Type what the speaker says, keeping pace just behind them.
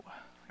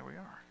we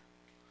are.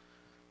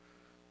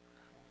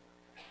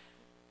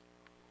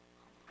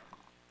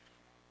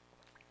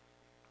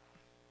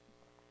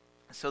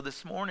 So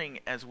this morning,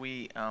 as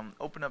we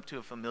open up to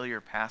a familiar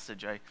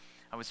passage, I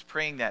was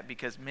praying that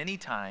because many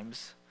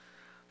times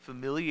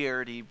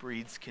familiarity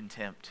breeds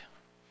contempt.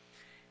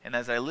 And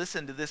as I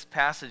listened to this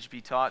passage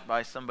be taught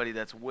by somebody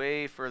that's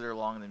way further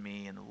along than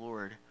me in the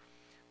Lord,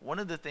 one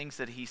of the things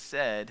that he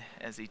said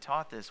as he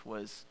taught this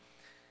was,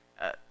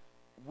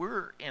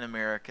 we're in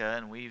America,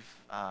 and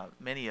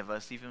many of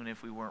us, even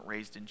if we weren't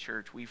raised in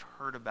church, we've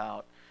heard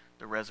about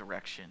the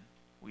resurrection.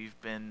 We've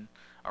been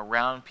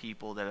around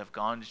people that have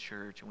gone to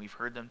church, and we've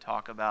heard them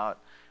talk about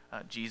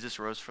Jesus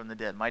rose from the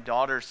dead. My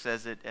daughter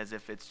says it as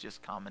if it's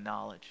just common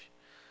knowledge.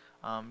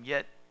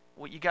 Yet,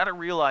 what you got to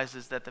realize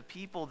is that the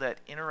people that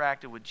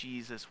interacted with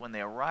Jesus when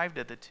they arrived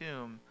at the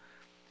tomb,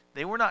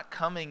 they were not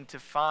coming to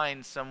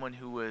find someone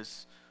who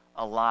was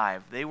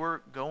alive. They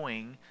were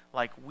going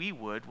like we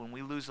would when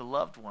we lose a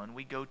loved one.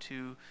 We go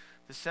to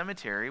the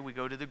cemetery, we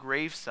go to the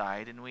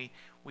graveside, and we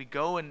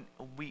go and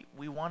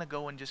we want to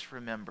go and just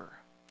remember.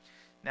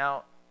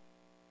 Now,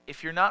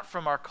 if you're not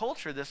from our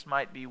culture, this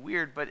might be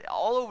weird, but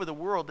all over the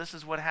world, this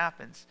is what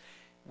happens.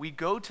 We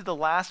go to the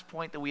last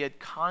point that we had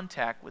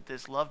contact with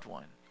this loved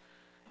one.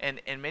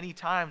 And many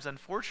times,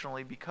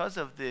 unfortunately, because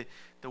of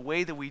the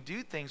way that we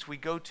do things, we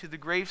go to the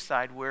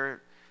graveside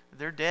where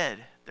they're dead.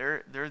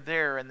 They're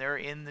there and they're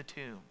in the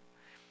tomb.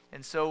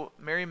 And so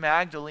Mary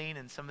Magdalene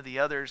and some of the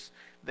others,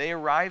 they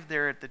arrive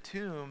there at the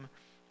tomb.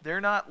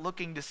 They're not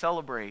looking to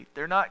celebrate.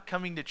 They're not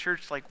coming to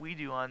church like we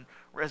do on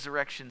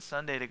Resurrection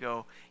Sunday to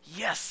go,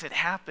 yes, it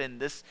happened.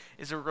 This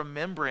is a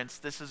remembrance.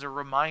 This is a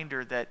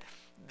reminder that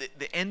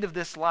the end of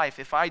this life,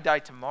 if I die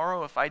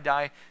tomorrow, if I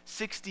die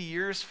 60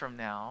 years from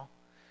now,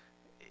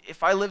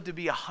 if I live to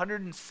be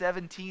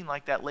 117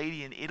 like that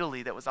lady in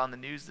Italy that was on the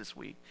news this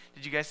week.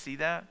 Did you guys see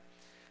that?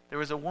 There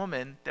was a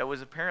woman that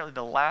was apparently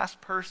the last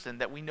person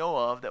that we know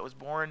of that was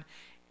born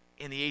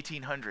in the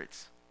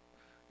 1800s.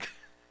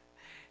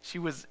 She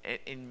was,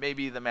 and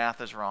maybe the math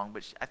is wrong,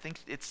 but I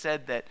think it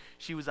said that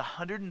she was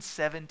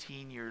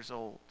 117 years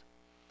old.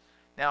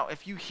 Now,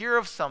 if you hear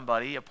of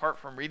somebody, apart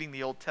from reading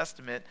the Old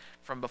Testament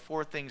from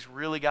before things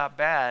really got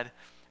bad,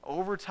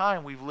 over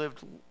time we've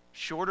lived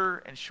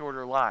shorter and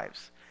shorter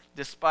lives.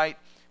 Despite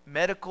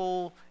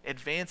medical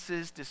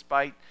advances,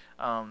 despite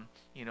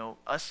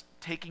us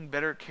taking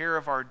better care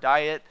of our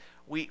diet,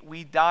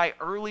 we die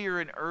earlier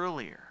and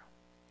earlier.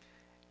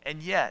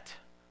 And yet,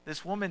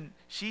 this woman,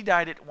 she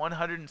died at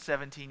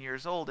 117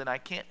 years old, and I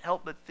can't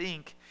help but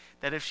think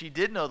that if she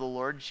did know the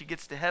Lord and she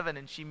gets to heaven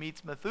and she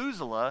meets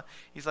Methuselah,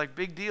 he's like,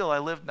 big deal, I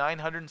lived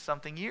 900 and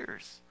something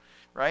years,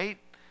 right?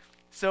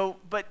 So,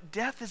 but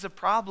death is a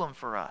problem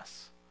for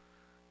us.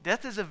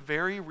 Death is a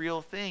very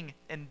real thing,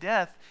 and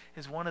death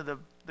is one of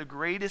the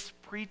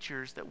greatest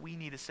preachers that we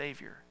need a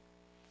Savior.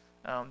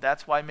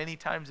 That's why many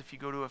times if you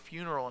go to a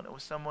funeral and it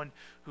was someone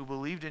who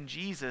believed in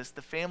Jesus,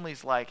 the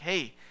family's like,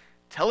 hey,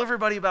 tell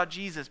everybody about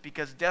Jesus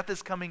because death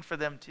is coming for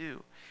them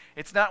too.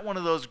 It's not one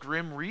of those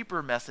grim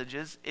reaper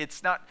messages.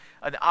 It's not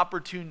an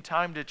opportune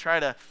time to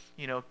try to,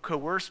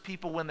 coerce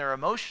people when they're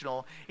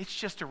emotional. It's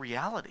just a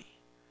reality.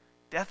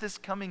 Death is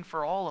coming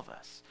for all of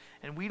us.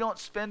 And we don't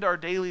spend our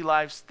daily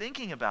lives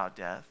thinking about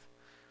death,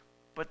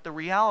 but the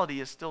reality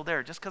is still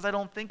there. Just because I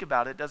don't think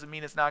about it doesn't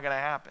mean it's not going to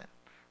happen,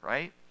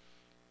 right?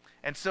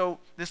 And so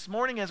this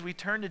morning as we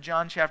turn to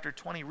John chapter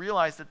 20,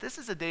 realize that this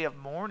is a day of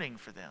mourning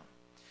for them.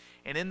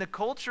 And in the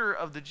culture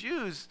of the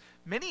Jews,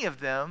 many of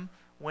them,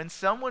 when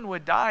someone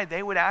would die,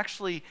 they would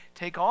actually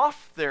take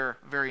off their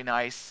very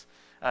nice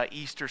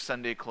Easter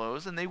Sunday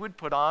clothes, and they would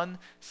put on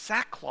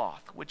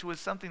sackcloth, which was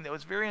something that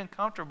was very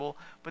uncomfortable,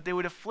 but they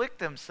would afflict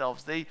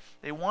themselves. They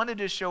wanted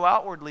to show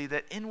outwardly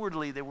that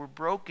inwardly they were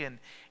broken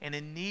and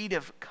in need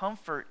of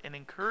comfort and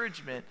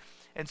encouragement,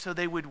 and so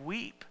they would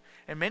weep.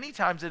 And many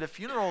times at a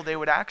funeral, they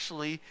would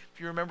actually, if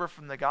you remember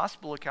from the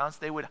gospel accounts,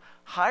 they would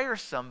hire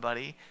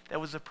somebody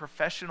that was a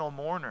professional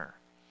mourner.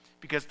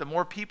 Because the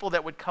more people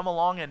that would come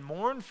along and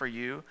mourn for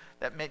you,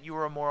 that meant you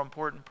were a more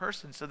important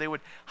person. So they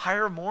would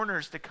hire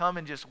mourners to come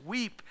and just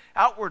weep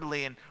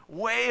outwardly and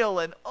wail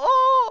and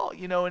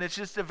and it's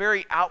just a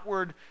very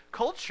outward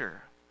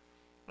culture.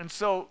 And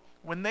so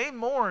when they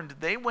mourned,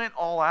 they went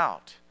all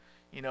out.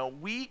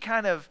 We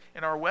kind of,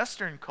 in our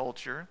Western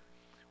culture,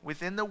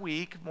 within the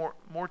week,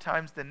 more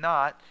times than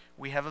not,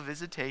 we have a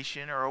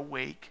visitation or a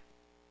wake,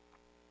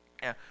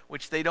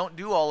 which they don't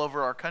do all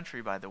over our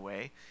country, by the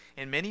way.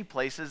 In many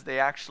places, they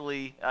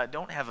actually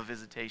don't have a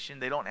visitation.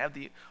 They don't have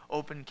the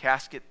open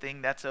casket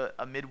thing. That's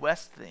a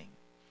Midwest thing.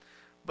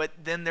 But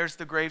then there's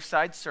the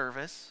graveside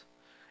service.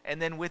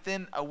 And then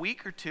within a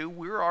week or two,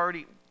 we're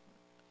already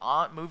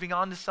moving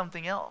on to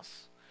something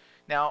else.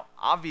 Now,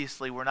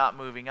 obviously, we're not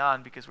moving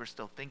on because we're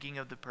still thinking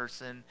of the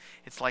person.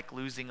 It's like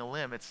losing a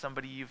limb. It's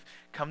somebody you've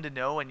come to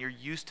know and you're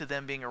used to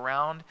them being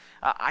around.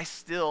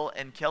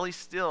 And Kelly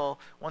still,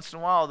 once in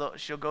a while,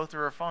 she'll go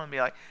through her phone and be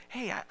like,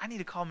 hey, I need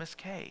to call Miss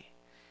Kay.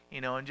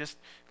 And just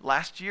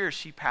last year,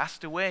 she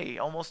passed away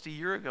almost a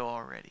year ago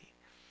already.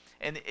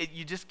 And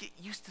you just get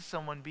used to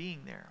someone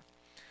being there.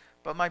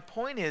 But my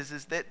point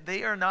is that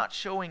they are not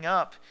showing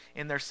up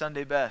in their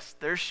Sunday best.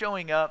 They're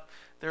showing up,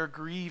 they're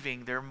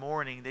grieving, they're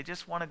mourning. They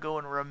just want to go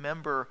and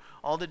remember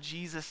all that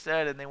Jesus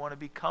said, and they want to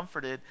be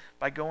comforted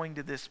by going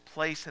to this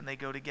place, and they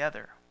go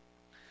together.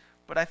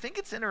 But I think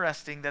it's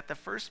interesting that the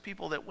first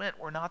people that went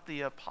were not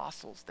the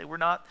apostles. They were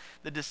not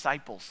the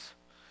disciples.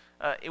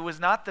 It was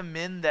not the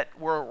men that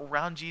were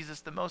around Jesus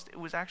the most. It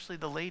was actually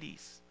the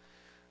ladies.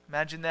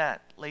 Imagine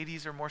that.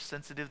 Ladies are more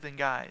sensitive than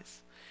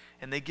guys.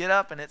 And they get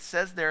up, and it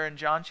says there in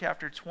John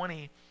chapter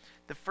 20,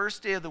 the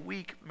first day of the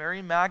week,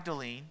 Mary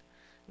Magdalene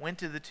went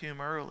to the tomb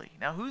early.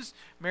 Now, who's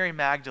Mary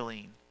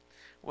Magdalene?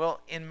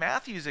 Well, in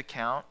Matthew's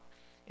account,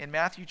 in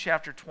Matthew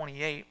chapter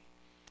 28,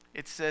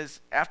 it says,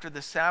 after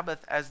the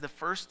Sabbath, as the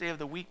first day of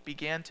the week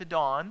began to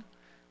dawn,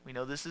 we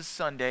know this is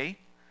Sunday,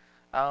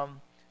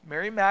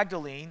 Mary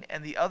Magdalene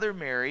and the other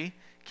Mary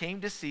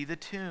came to see the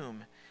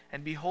tomb.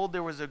 And behold,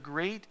 there was a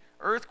great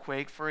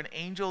earthquake, for an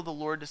angel of the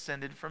Lord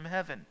descended from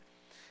heaven.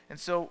 And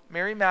so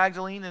Mary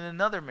Magdalene and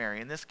another Mary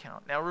in this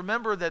count. Now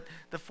remember that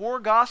the 4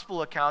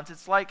 gospel accounts,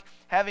 it's like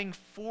having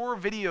 4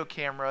 video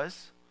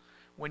cameras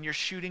when you're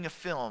shooting a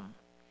film.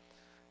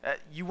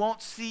 You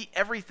won't see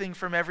everything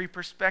from every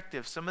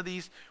perspective. Some of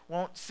these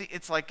won't see,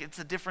 it's like it's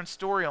a different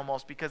story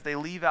almost because they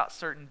leave out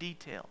certain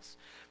details.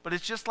 But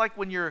it's just like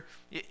when you're,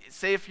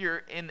 say if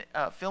you're in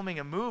filming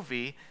a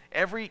movie,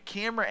 every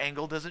camera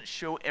angle doesn't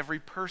show every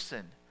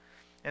person.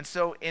 And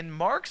so in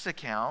Mark's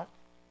account,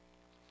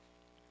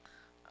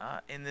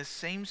 in this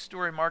same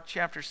story, Mark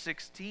chapter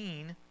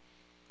 16,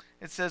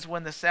 it says,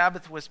 when the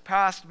Sabbath was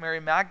past, Mary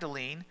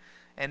Magdalene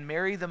and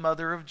Mary the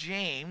mother of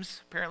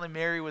James, apparently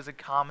Mary was a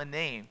common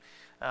name,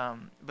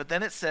 but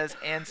then it says,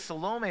 and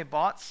Salome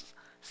bought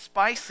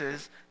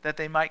spices that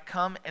they might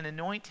come and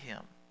anoint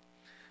him.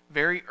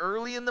 Very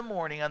early in the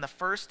morning, on the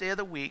first day of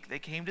the week, they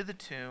came to the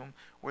tomb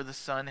where the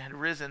sun had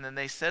risen, and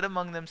they said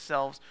among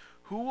themselves,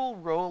 who will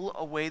roll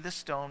away the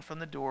stone from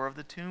the door of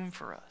the tomb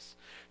for us?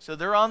 So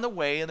they're on the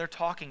way, and they're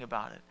talking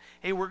about it.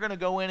 Hey, we're going to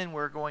go in, and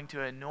we're going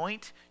to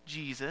anoint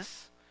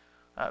Jesus.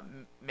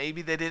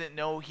 Maybe they didn't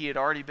know he had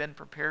already been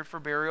prepared for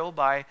burial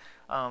by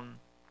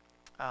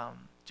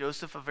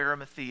Joseph of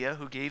Arimathea,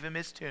 who gave him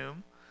his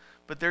tomb.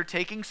 But they're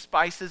taking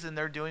spices, and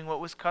they're doing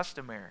what was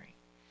customary.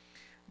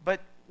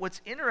 But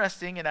what's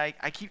interesting, and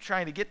I keep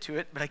trying to get to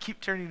it, but I keep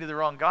turning to the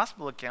wrong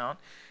gospel account,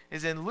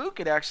 is in Luke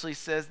it actually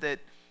says that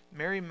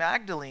Mary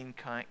Magdalene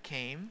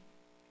came.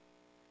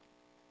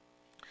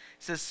 It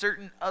says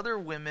certain other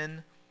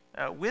women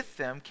with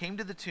them came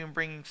to the tomb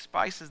bringing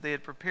spices they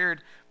had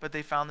prepared, but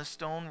they found the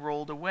stone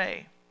rolled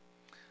away.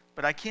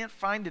 But I can't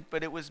find it,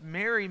 but it was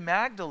Mary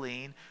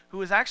Magdalene who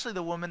was actually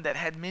the woman that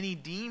had many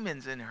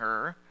demons in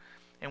her.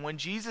 And when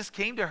Jesus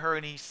came to her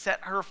and he set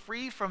her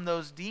free from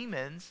those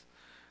demons,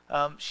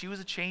 she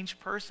was a changed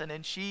person.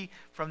 And she,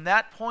 from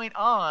that point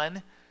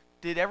on,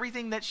 did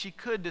everything that she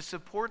could to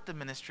support the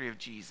ministry of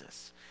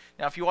Jesus.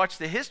 Now, if you watch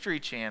the History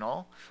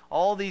Channel,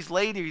 all these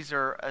ladies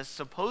are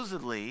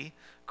supposedly,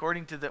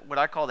 according to what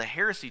I call the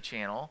Heresy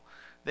Channel,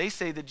 they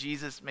say that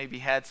Jesus maybe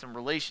had some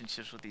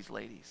relationships with these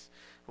ladies.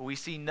 But we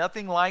see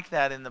nothing like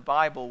that in the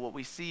Bible. What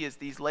we see is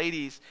these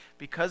ladies,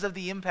 because of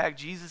the impact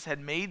Jesus had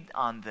made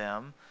on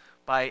them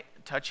by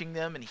touching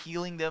them and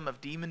healing them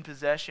of demon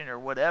possession or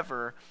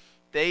whatever,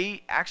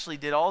 they actually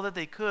did all that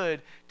they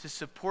could to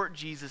support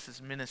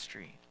Jesus'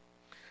 ministry.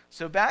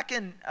 So back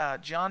in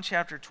John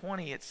chapter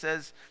 20, it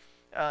says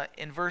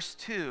in verse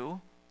 2,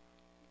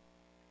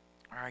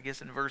 or I guess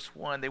in verse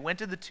 1, they went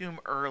to the tomb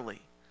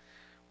early,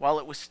 while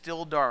it was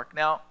still dark.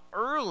 Now,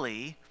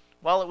 early,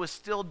 while it was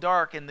still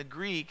dark in the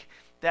Greek,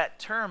 that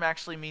term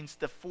actually means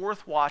the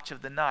 4th watch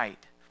of the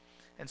night.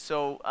 And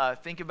so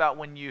think about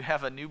when you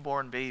have a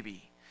newborn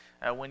baby.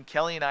 When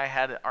Kelly and I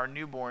had our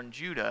newborn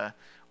Judah,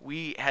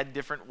 we had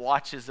different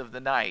watches of the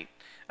night.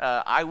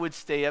 I would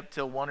stay up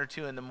till 1 or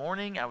 2 in the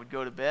morning. I would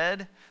go to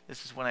bed.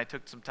 This is when I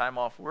took some time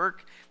off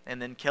work. And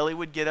then Kelly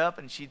would get up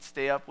and she'd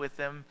stay up with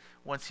him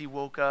once he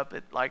woke up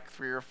at like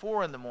 3 or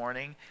 4 in the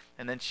morning.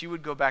 And then she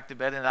would go back to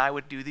bed and I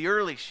would do the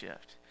early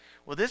shift.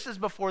 Well, this is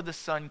before the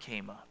sun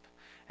came up.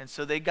 And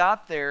so they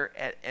got there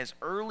as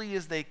early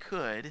as they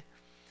could.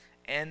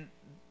 And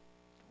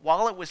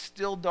while it was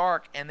still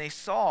dark, and they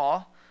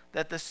saw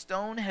that the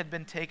stone had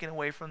been taken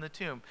away from the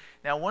tomb.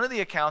 Now, one of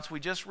the accounts we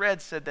just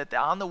read said that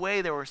on the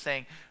way they were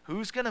saying,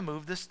 who's going to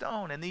move the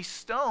stone? And these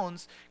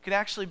stones could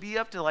actually be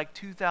up to like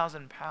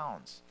 2,000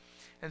 pounds.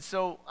 And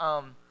so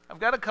I've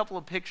got a couple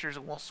of pictures,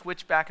 and we'll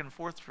switch back and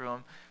forth through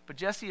them. But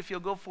Jesse, if you'll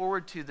go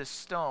forward to the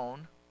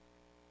stone.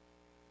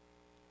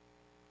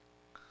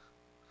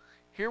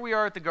 Here we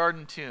are at the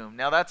Garden Tomb.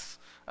 Now that's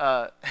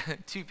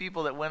 2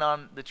 people that went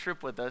on the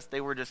trip with us. They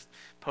were just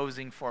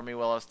posing for me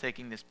while I was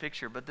taking this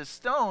picture. But the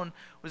stone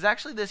was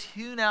actually this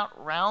hewn out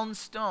round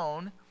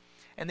stone,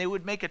 and they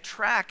would make a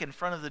track in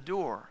front of the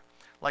door,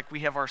 like we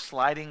have our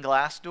sliding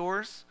glass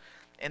doors.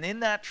 And in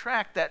that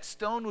track, that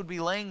stone would be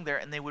laying there,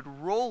 and they would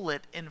roll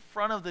it in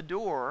front of the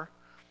door.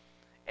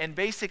 and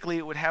basically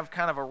it would have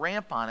kind of a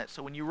ramp on it.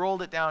 So when you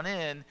rolled it down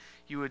in,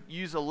 you would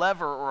use a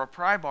lever or a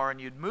pry bar and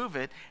you'd move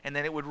it, and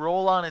then it would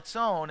roll on its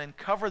own and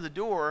cover the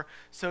door.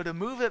 So to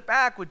move it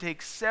back would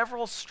take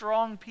several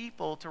strong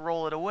people to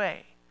roll it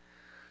away.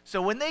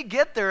 So when they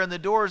get there and the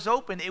door is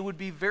open, it would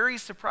be very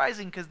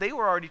surprising because they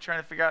were already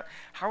trying to figure out,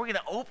 how are we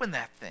going to open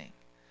that thing?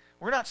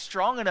 We're not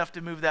strong enough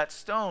to move that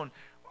stone.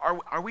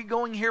 Are we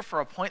going here for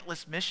a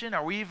pointless mission?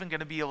 Are we even going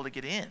to be able to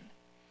get in?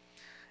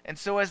 And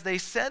so as they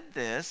said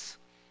this,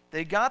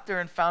 they got there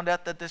and found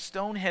out that the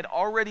stone had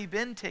already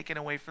been taken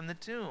away from the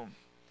tomb.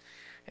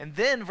 And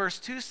then verse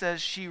 2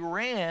 says, she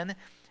ran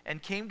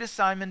and came to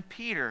Simon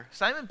Peter.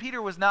 Simon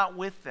Peter was not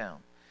with them.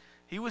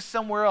 He was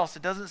somewhere else.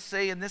 It doesn't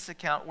say in this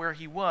account where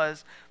he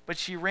was, but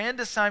she ran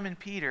to Simon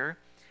Peter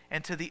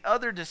and to the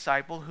other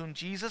disciple whom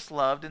Jesus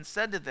loved and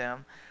said to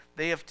them,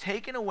 they have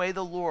taken away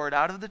the Lord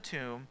out of the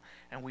tomb,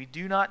 and we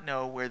do not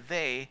know where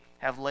they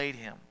have laid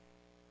him.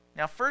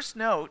 Now first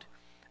note,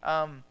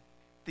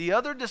 the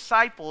other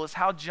disciple is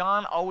how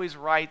John always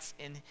writes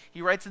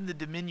he writes in the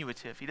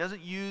diminutive. He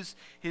doesn't use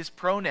his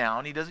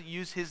pronoun. He doesn't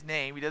use his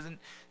name. He doesn't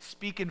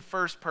speak in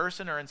first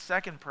person or in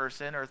second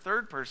person or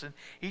third person.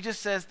 He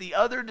just says the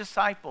other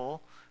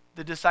disciple,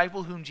 the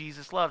disciple whom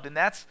Jesus loved. And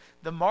that's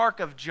the mark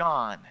of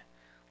John.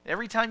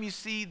 Every time you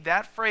see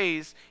that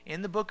phrase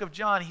in the book of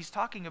John, he's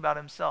talking about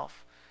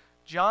himself.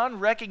 John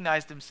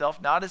recognized himself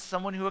not as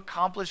someone who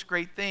accomplished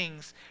great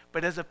things,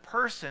 but as a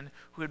person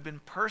who had been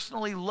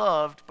personally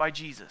loved by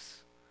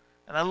Jesus.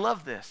 And I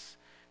love this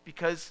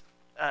because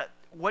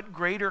what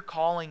greater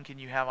calling can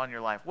you have on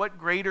your life? What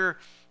greater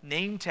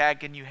name tag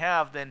can you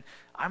have than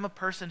I'm a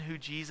person who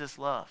Jesus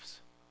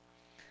loves?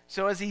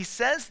 So as he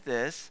says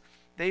this,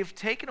 they've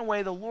taken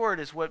away the Lord,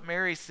 is what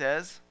Mary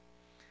says,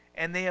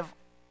 and they have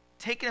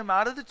taken him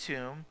out of the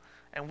tomb,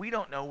 and we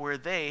don't know where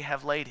they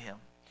have laid him.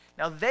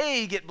 Now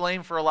they get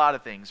blamed for a lot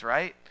of things,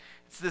 right?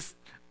 It's this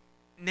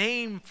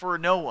name for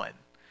no one.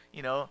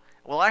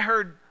 Well, I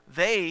heard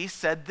they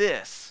said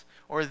this,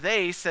 or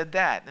they said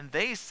that, and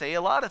they say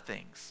a lot of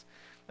things.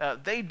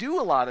 They do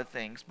a lot of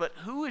things, but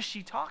who is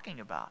she talking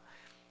about?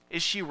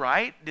 Is she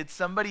right? Did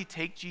somebody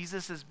take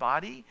Jesus'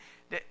 body?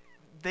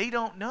 They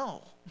don't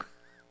know.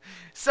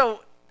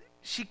 So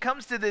she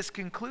comes to this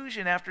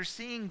conclusion after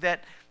seeing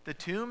that the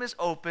tomb is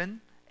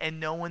open and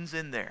no one's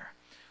in there.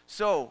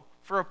 So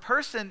for a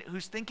person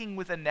who's thinking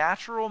with a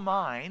natural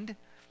mind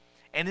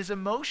and is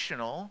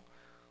emotional,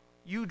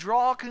 you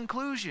draw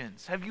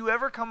conclusions. Have you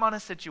ever come on a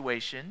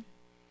situation,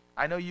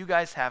 I know you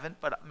guys haven't,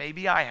 but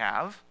maybe I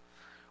have,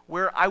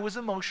 where I was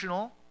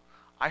emotional,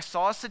 I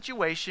saw a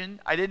situation,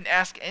 I didn't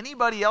ask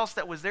anybody else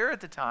that was there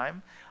at the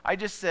time, I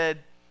just said,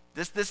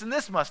 this, and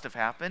this must have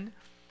happened,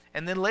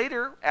 and then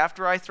later,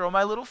 after I throw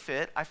my little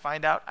fit, I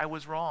find out I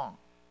was wrong.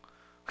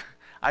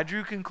 I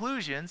drew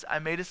conclusions, I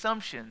made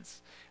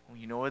assumptions. Well,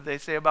 you know what they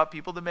say about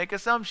people that make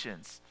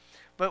assumptions.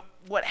 But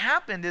what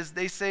happened is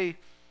they say,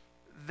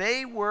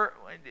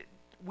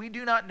 we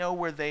do not know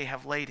where they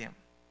have laid him.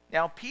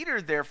 Now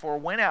Peter therefore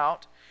went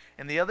out,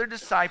 and the other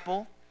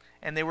disciple,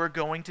 and they were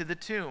going to the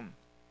tomb.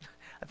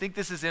 I think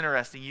this is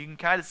interesting. You can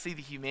kind of see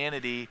the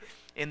humanity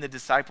in the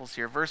disciples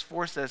here. Verse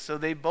 4 says, so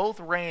they both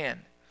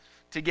ran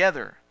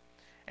together,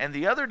 and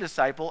the other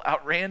disciple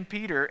outran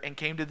Peter and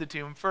came to the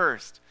tomb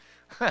first.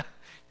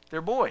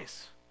 They're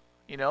boys.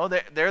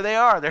 There they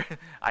are.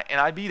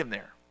 And I beat them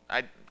there.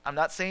 I'm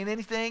not saying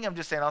anything. I'm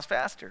just saying I was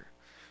faster.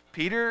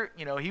 Peter,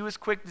 he was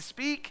quick to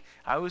speak.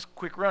 I was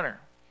quick runner.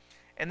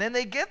 And then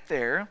they get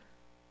there,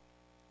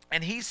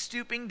 and he's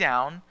stooping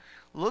down.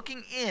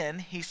 Looking in,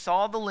 he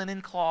saw the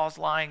linen cloths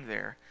lying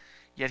there,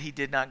 yet he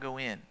did not go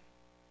in.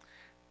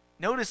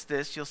 Notice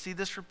this. You'll see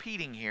this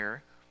repeating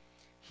here.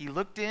 He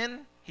looked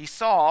in, he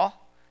saw,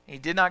 and he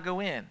did not go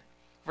in.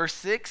 Verse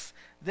 6,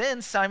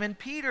 then Simon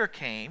Peter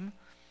came,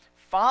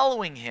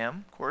 following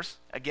him, of course,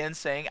 again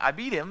saying, I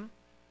beat him.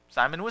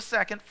 Simon was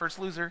second, first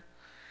loser.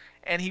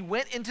 And he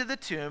went into the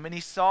tomb, and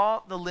he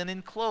saw the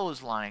linen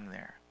clothes lying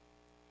there,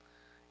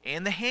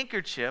 and the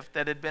handkerchief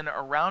that had been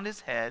around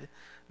his head,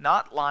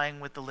 not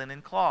lying with the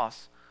linen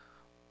cloths,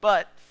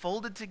 but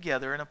folded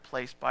together in a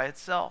place by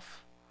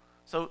itself.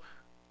 So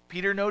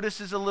Peter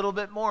notices a little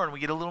bit more, and we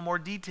get a little more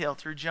detail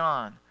through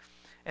John.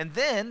 And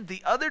then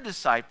the other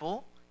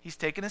disciple, he's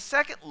taken a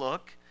second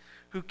look,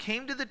 who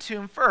came to the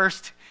tomb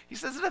first, he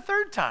says it a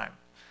third time.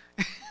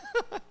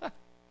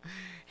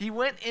 He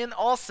went in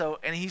also,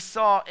 and he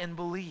saw and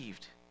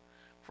believed.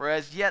 For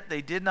as yet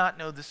they did not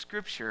know the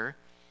scripture,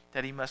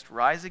 that he must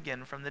rise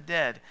again from the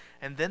dead.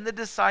 And then the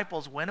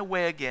disciples went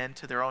away again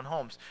to their own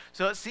homes.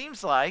 So it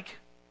seems like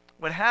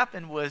what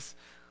happened was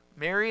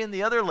Mary and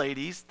the other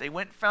ladies, they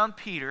went and found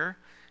Peter,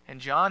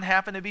 and John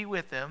happened to be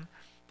with them.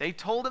 They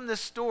told him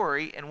this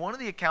story, and one of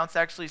the accounts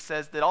actually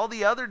says that all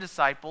the other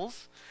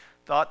disciples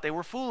thought they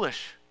were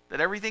foolish,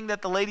 that everything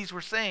that the ladies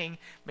were saying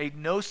made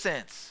no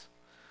sense.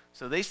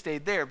 So they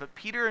stayed there. But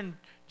Peter and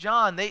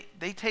John, they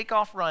take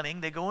off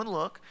running. They go and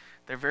look.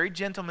 They're very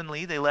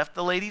gentlemanly. They left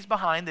the ladies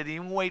behind. They didn't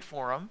even wait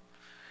for them.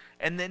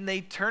 And then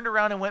they turned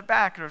around and went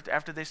back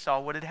after they saw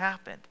what had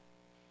happened.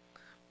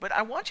 But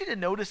I want you to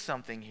notice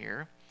something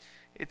here.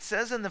 It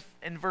says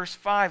in verse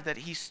 5 that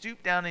he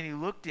stooped down and he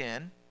looked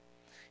in.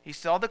 He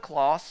saw the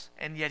cloths,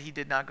 and yet he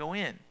did not go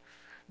in.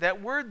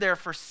 That word there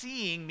for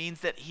seeing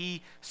means that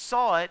he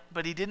saw it,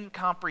 but he didn't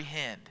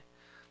comprehend.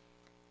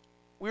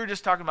 We were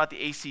just talking about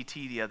the ACT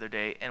the other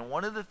day, and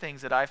one of the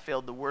things that I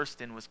failed the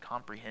worst in was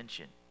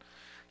comprehension.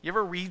 You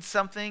ever read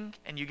something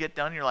and you get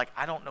done and you're like,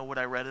 I don't know what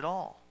I read at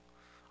all.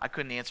 I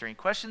couldn't answer any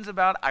questions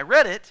about it. I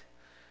read it,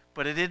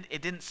 but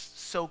it didn't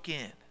soak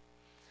in.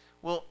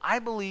 Well, I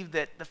believe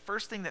that the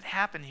first thing that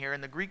happened here,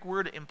 and the Greek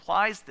word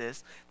implies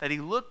this, that he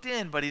looked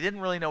in, but he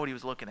didn't really know what he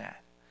was looking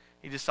at.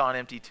 He just saw an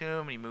empty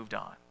tomb and he moved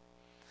on.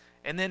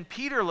 And then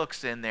Peter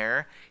looks in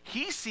there.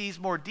 He sees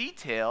more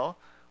detail,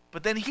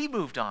 but then he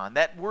moved on.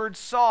 That word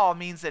saw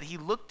means that he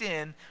looked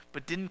in,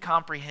 but didn't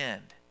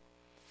comprehend.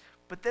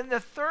 But then the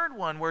third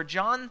one, where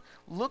John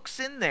looks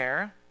in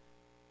there,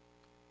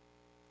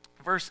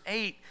 verse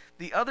 8,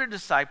 the other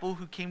disciple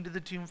who came to the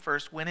tomb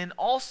first went in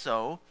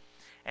also,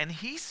 and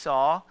he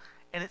saw,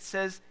 and it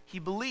says he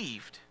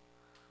believed.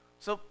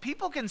 So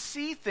people can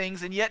see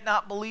things and yet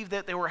not believe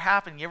that they were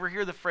happening. You ever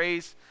hear the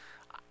phrase,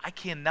 I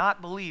cannot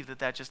believe that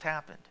that just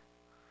happened?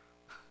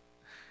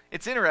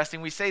 It's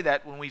interesting, we say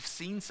that when we've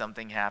seen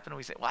something happen.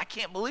 We say, well, I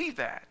can't believe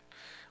that.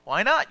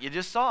 Why not? You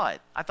just saw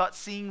it. I thought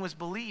seeing was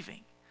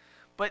believing.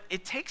 But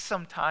it takes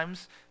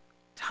sometimes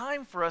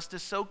time for us to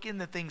soak in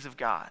the things of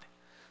God.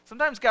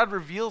 Sometimes God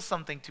reveals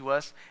something to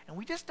us and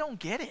we just don't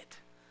get it.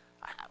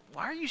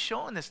 Why are you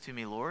showing this to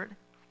me, Lord?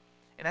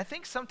 And I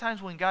think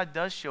sometimes when God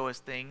does show us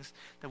things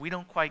that we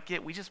don't quite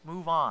get, we just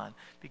move on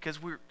because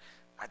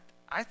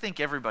I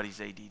think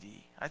everybody's ADD.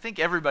 I think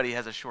everybody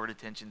has a short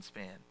attention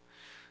span.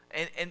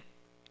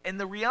 And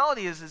the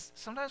reality is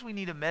sometimes we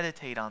need to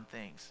meditate on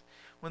things.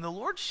 When the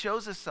Lord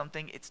shows us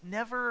something, it's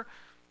never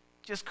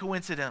just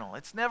coincidental.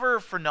 It's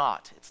never for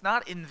naught. It's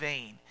not in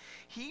vain.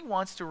 He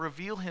wants to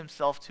reveal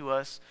himself to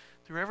us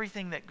through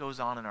everything that goes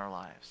on in our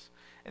lives.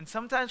 And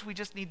sometimes we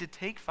just need to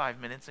take 5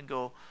 minutes and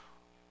go,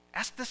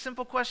 ask the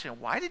simple question,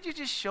 why did you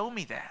just show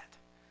me that?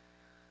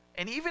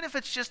 And even if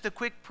it's just a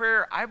quick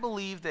prayer, I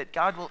believe that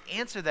God will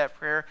answer that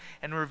prayer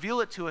and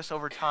reveal it to us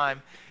over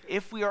time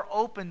if we are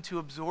open to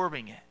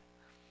absorbing it.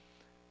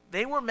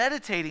 They were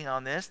meditating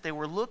on this. They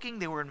were looking.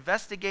 They were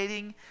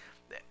investigating.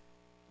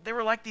 They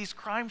were like these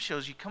crime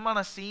shows. You come on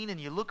a scene and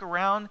you look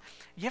around.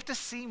 You have to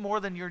see more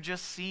than you're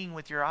just seeing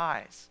with your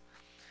eyes.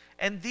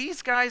 And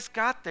these guys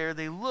got there.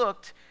 They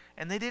looked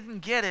and they didn't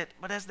get it.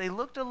 But as they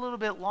looked a little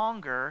bit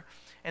longer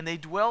and they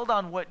dwelled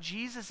on what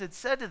Jesus had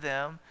said to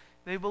them,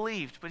 they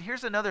believed. But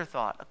here's another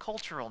thought, a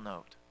cultural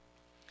note.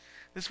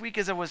 This week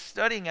as I was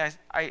studying,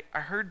 I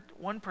heard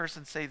one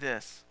person say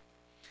this,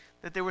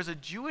 that there was a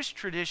Jewish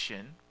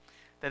tradition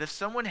that if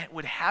someone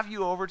would have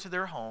you over to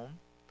their home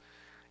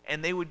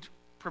and they would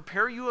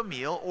prepare you a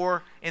meal,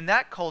 or in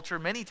that culture,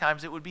 many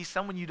times it would be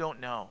someone you don't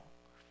know.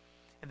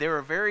 And they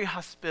were very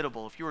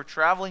hospitable. If you were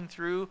traveling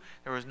through,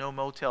 there was no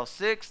Motel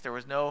 6, there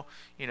was no,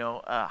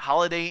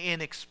 Holiday Inn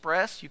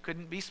Express. You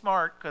couldn't be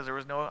smart because there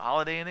was no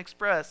Holiday Inn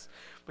Express.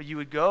 But you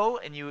would go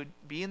and you would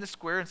be in the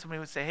square and somebody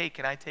would say, hey,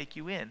 can I take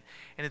you in?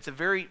 And it's a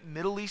very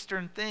Middle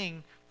Eastern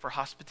thing for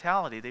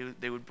hospitality.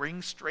 They would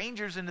bring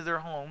strangers into their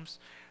homes.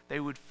 They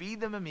would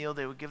feed them a meal.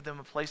 They would give them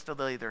a place to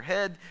lay their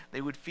head.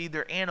 They would feed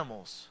their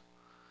animals.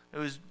 It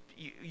was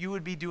you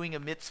would be doing a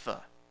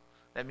mitzvah.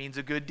 That means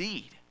a good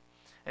deed.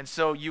 And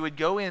so you would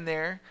go in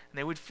there and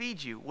they would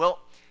feed you. Well,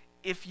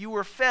 if you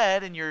were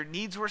fed and your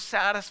needs were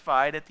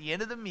satisfied at the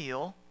end of the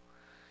meal,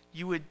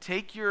 you would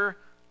take your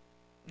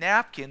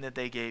napkin that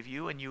they gave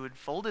you and you would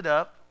fold it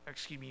up.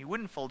 You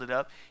wouldn't fold it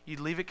up. You'd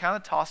leave it kind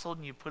of tousled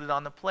and you'd put it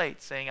on the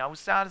plate saying, I was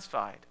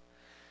satisfied.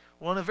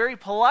 Well, in a very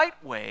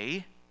polite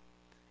way,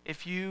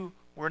 if you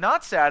were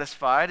not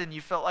satisfied and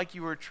you felt like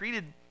you were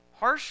treated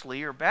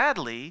harshly or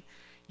badly,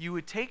 you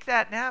would take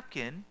that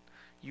napkin,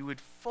 you would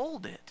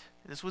fold it.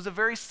 This was a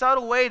very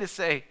subtle way to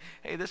say,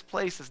 hey, this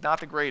place is not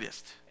the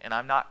greatest, and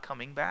I'm not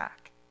coming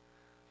back.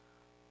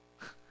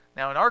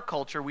 Now, in our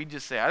culture, we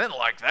just say, I didn't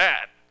like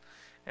that.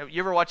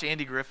 You ever watch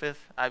Andy Griffith?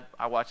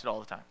 I watch it all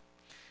the time.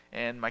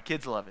 And my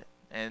kids love it.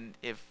 And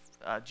if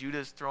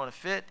Judah's throwing a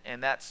fit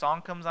and that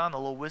song comes on, the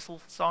little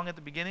whistle song at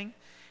the beginning,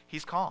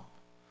 he's calm.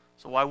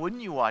 So why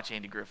wouldn't you watch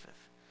Andy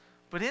Griffith?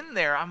 But in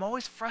there, I'm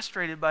always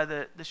frustrated by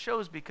the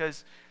shows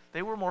because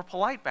they were more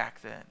polite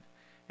back then.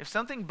 If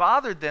something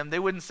bothered them, they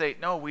wouldn't say,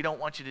 no, we don't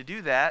want you to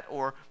do that,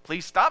 or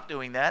please stop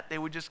doing that. They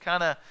would just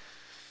kind of,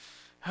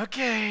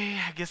 okay,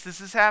 I guess this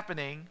is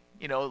happening.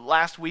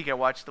 Last week I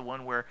watched the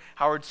one where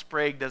Howard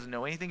Sprague doesn't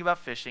know anything about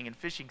fishing, and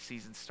fishing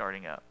season's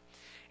starting up.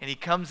 And he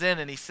comes in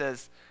and he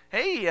says,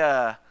 hey,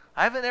 I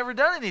haven't ever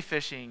done any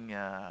fishing.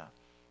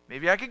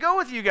 Maybe I could go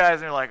with you guys.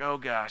 And they're like, oh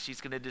gosh, he's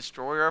going to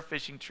destroy our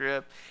fishing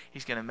trip.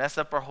 He's going to mess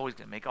up our hole. He's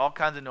going to make all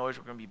kinds of noise.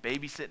 We're going to be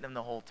babysitting him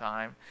the whole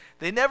time.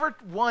 They never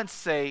once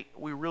say,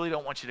 we really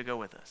don't want you to go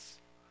with us.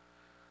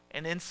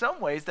 And in some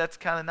ways, that's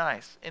kind of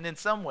nice. And in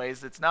some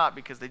ways, it's not,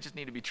 because they just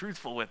need to be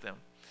truthful with him.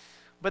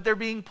 But they're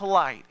being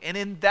polite. And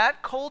in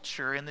that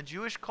culture, in the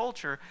Jewish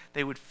culture,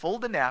 they would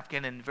fold a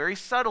napkin and very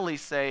subtly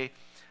say,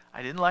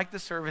 I didn't like the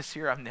service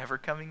here. I'm never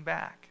coming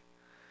back.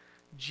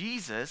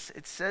 Jesus,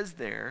 it says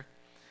there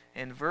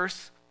in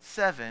verse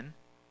 7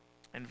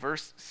 and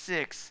verse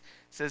 6,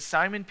 says,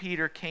 Simon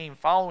Peter came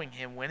following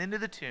him, went into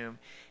the tomb.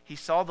 He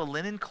saw the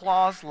linen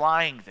cloths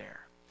lying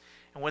there.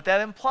 And what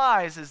that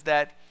implies is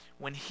that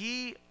when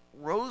he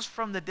rose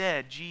from the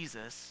dead,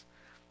 Jesus,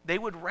 they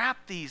would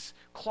wrap these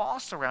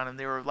cloths around him.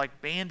 They were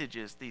like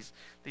bandages, these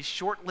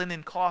short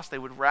linen cloths. They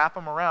would wrap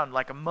him around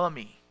like a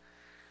mummy.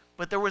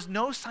 But there was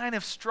no sign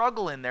of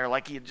struggle in there,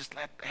 like he had just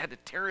had to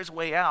tear his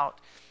way out.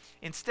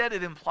 Instead,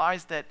 it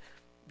implies that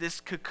this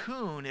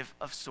cocoon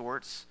of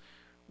sorts,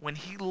 when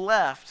he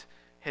left,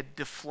 had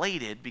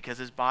deflated because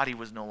his body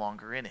was no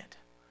longer in it.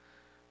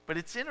 But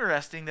it's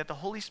interesting that the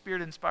Holy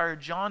Spirit inspired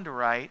John to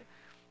write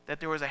that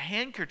there was a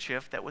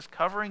handkerchief that was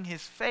covering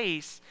his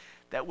face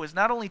that was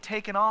not only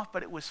taken off,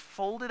 but it was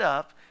folded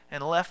up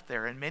and left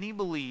there. And many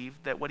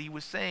believed that what he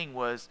was saying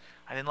was,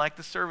 I didn't like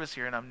the service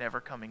here and I'm never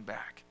coming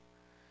back.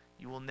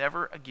 You will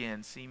never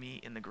again see me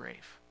in the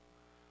grave.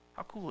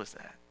 How cool is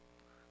that?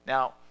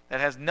 Now,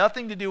 that has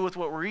nothing to do with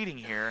what we're reading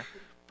here,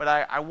 but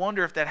I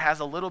wonder if that has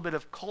a little bit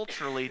of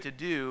culturally to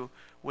do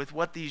with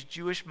what these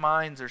Jewish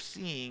minds are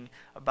seeing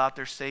about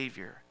their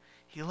Savior.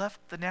 He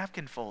left the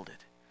napkin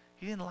folded.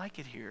 He didn't like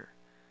it here.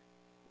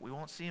 We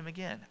won't see him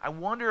again. I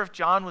wonder if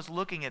John was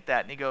looking at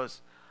that and he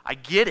goes, I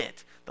get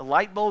it. The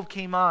light bulb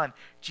came on.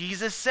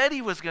 Jesus said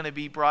he was going to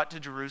be brought to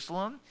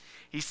Jerusalem.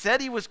 He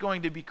said he was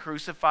going to be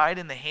crucified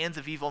in the hands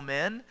of evil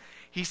men.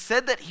 He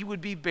said that he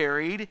would be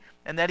buried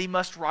and that he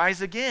must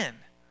rise again.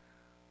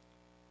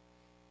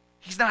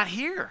 He's not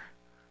here.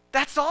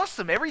 That's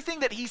awesome. Everything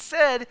that he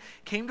said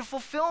came to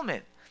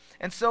fulfillment.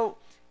 And so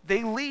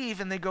they leave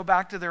and they go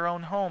back to their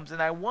own homes.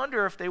 And I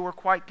wonder if they were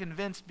quite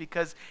convinced,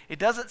 because it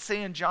doesn't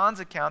say in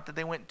John's account that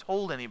they went and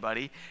told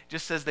anybody. It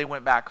just says they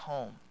went back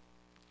home.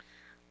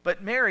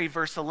 But Mary,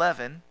 verse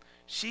 11,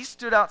 she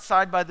stood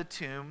outside by the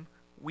tomb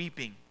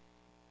weeping.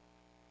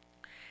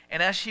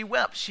 And as she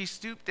wept, she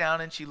stooped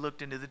down and she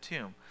looked into the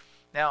tomb.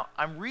 Now,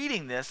 I'm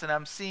reading this and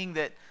I'm seeing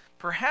that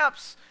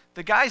perhaps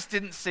the guys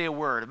didn't say a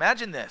word.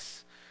 Imagine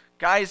this.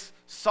 Guys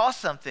saw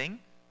something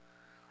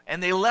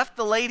and they left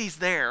the ladies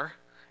there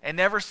and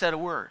never said a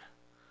word.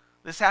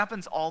 This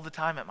happens all the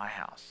time at my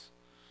house.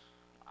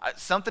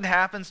 Something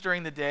happens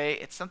during the day.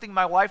 It's something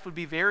my wife would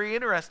be very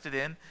interested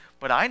in,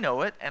 but I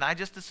know it, and I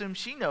just assume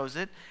she knows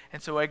it,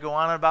 and so I go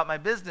on about my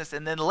business.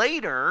 And then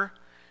later,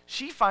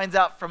 she finds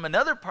out from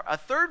a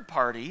third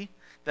party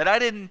that I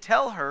didn't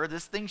tell her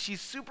this thing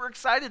she's super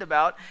excited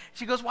about.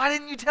 She goes, "Why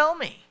didn't you tell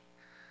me?"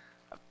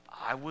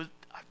 I'm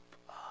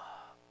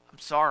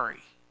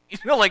sorry. You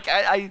know, like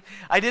I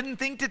didn't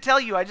think to tell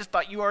you. I just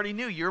thought you already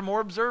knew. You're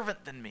more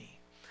observant than me.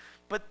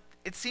 But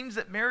it seems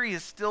that Mary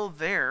is still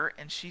there,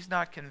 and she's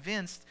not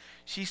convinced.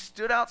 She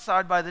stood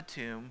outside by the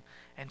tomb,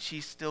 and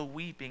she's still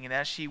weeping. And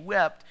as she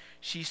wept,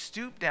 she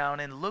stooped down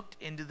and looked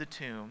into the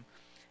tomb,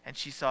 and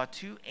she saw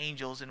two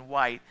angels in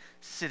white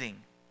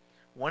sitting,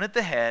 one at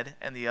the head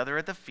and the other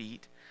at the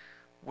feet,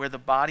 where the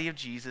body of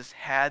Jesus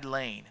had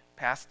lain,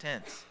 past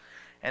tense.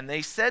 And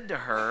they said to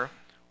her,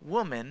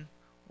 "Woman,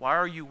 why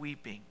are you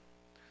weeping?"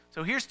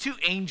 So here's two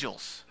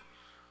angels.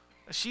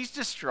 She's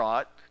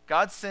distraught.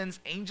 God sends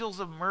angels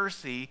of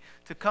mercy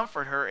to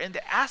comfort her and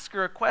to ask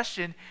her a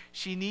question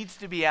she needs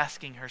to be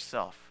asking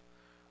herself.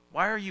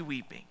 Why are you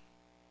weeping?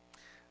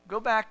 Go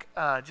back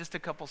just a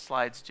couple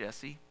slides,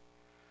 Jesse.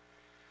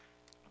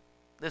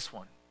 This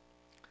one.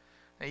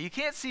 Now you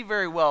can't see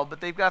very well,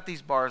 but they've got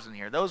these bars in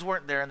here. Those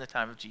weren't there in the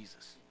time of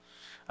Jesus.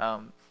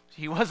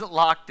 He wasn't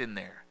locked in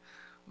there.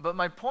 But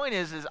my point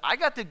is I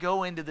got to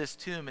go into this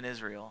tomb in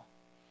Israel.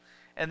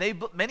 And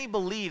many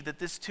believe that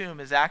this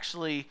tomb is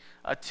actually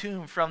a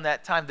tomb from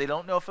that time. They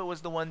don't know if it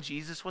was the one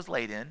Jesus was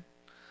laid in.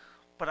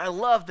 But I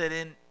love that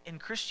in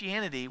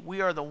Christianity,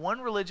 we are the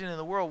one religion in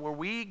the world where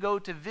we go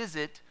to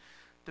visit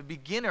the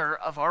beginner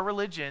of our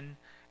religion,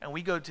 and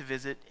we go to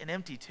visit an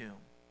empty tomb.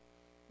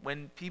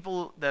 When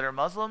people that are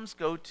Muslims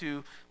go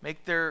to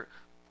make their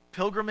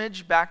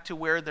pilgrimage back to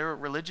where their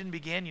religion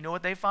began, you know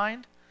what they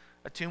find?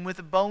 A tomb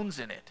with bones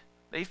in it.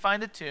 They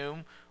find a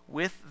tomb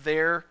with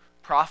their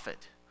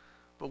prophet.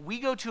 But we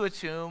go to a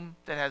tomb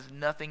that has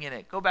nothing in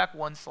it. Go back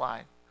one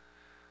slide.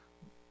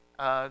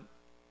 Go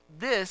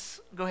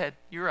ahead,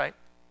 you're right.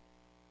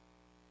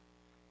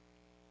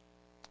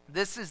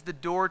 This is the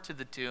door to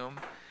the tomb,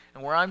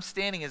 and where I'm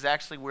standing is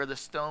actually where the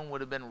stone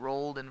would have been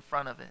rolled in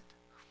front of it.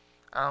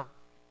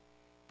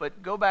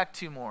 But go back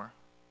two more.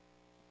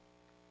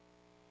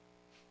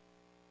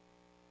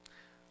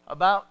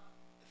 About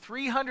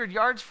 300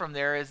 yards from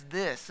there is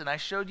this, and I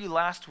showed you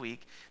last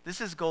week. This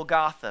is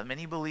Golgotha.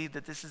 Many believe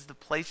that this is the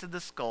place of the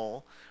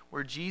skull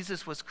where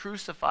Jesus was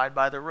crucified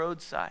by the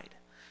roadside,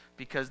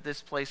 because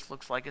this place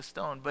looks like a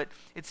stone. But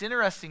it's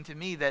interesting to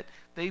me that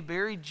they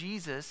buried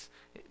Jesus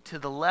to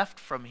the left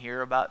from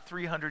here about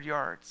 300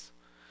 yards.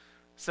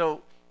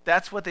 So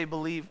that's what they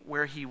believe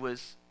where he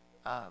was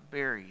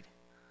buried.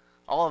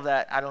 All of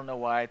that, I don't know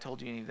why I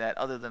told you any of that,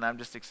 other than I'm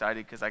just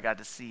excited because I got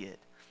to see it.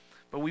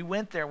 But we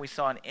went there and we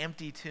saw an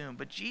empty tomb.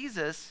 But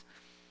Jesus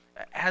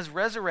has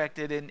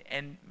resurrected,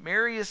 and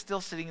Mary is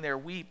still sitting there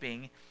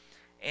weeping.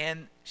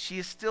 and she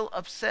is still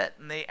upset.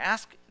 And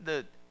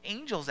the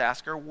angels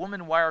ask her,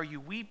 "Woman, why are you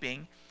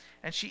weeping?"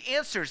 And she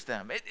answers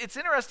them. It's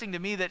interesting to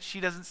me that she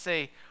doesn't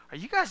say, "Are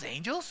you guys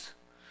angels?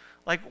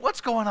 Like,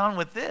 what's going on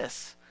with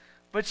this?"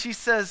 But she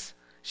says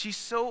she's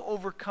so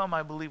overcome,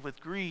 I believe, with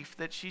grief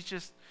that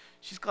she's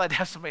glad to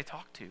have somebody to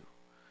talk to.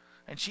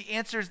 And she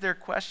answers their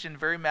question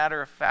very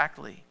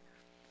matter-of-factly.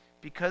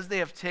 "Because they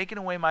have taken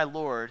away my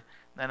Lord,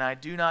 then I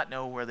do not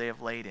know where they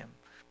have laid him."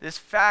 This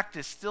fact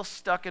is still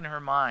stuck in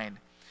her mind.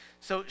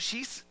 So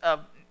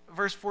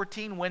verse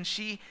 14, when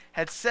she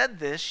had said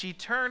this, she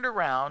turned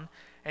around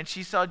and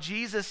she saw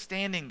Jesus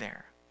standing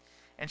there.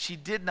 And she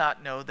did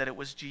not know that it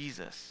was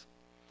Jesus.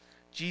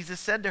 Jesus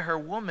said to her,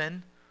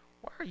 "Woman,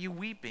 why are you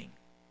weeping?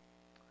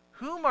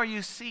 Whom are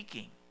you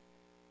seeking?"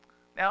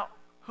 Now,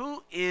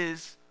 who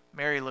is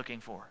Mary looking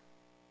for?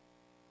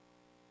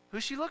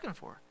 Who's she looking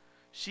for?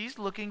 She's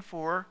looking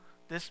for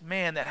this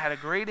man that had a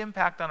great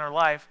impact on her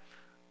life,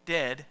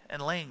 dead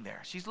and laying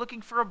there. She's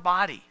looking for a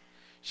body.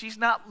 She's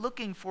not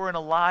looking for an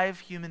alive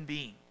human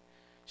being.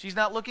 She's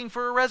not looking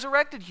for a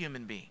resurrected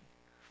human being.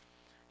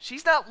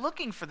 She's not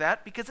looking for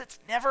that because it's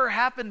never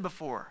happened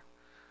before.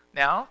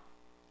 Now,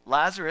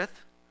 Lazarus,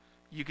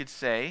 you could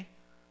say,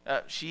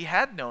 she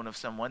had known of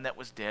someone that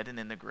was dead and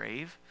in the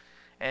grave,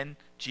 and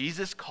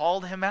Jesus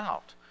called him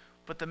out.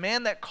 But the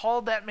man that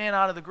called that man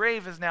out of the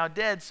grave is now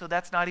dead, so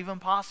that's not even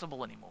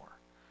possible anymore,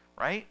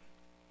 right?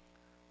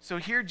 So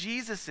here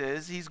Jesus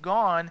is, he's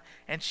gone,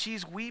 and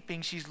she's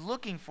weeping, she's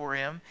looking for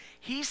him.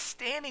 He's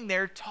standing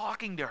there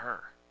talking to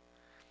her,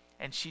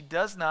 and she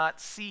does not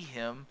see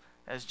him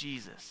as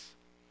Jesus.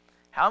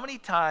 How many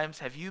times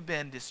have you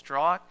been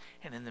distraught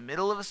and in the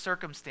middle of a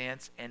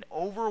circumstance and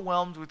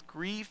overwhelmed with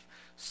grief,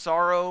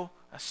 sorrow,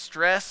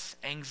 stress,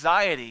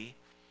 anxiety,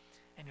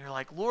 and you're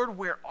like, "Lord,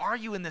 where are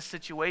you in this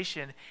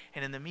situation?"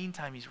 And in the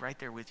meantime, he's right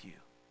there with you.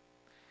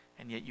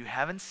 And yet you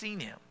haven't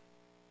seen him.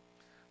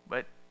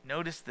 But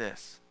notice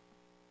this.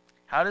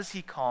 How does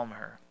he calm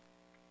her?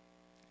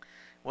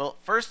 Well,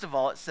 first of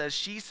all, it says,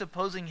 she,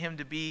 supposing him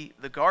to be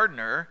the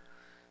gardener,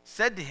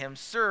 said to him,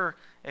 "Sir,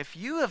 if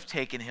you have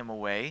taken him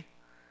away,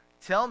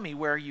 tell me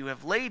where you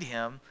have laid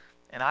him,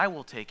 and I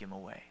will take him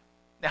away."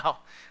 Now,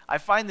 I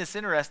find this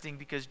interesting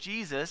because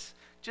Jesus,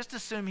 just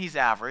assume he's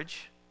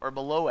average, or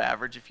below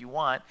average if you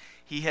want.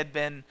 He had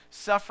been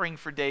suffering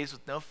for days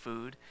with no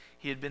food.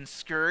 He had been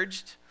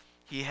scourged.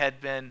 He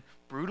had been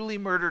brutally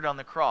murdered on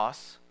the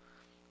cross.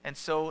 And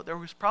so there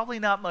was probably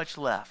not much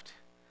left.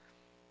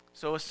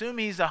 So assume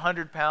he's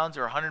 100 pounds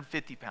or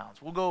 150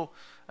 pounds. We'll go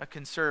a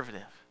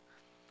conservative.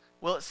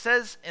 Well, it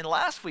says in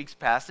last week's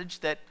passage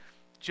that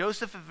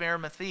Joseph of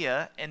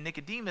Arimathea and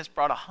Nicodemus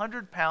brought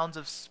 100 pounds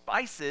of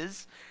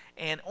spices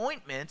and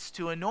ointments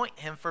to anoint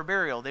him for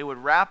burial. They would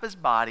wrap his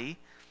body,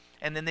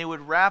 and then they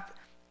would wrap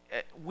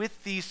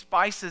with these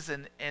spices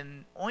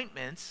and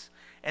ointments,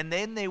 and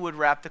then they would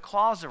wrap the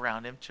cloths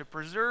around him to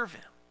preserve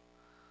him,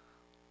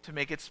 to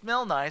make it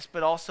smell nice,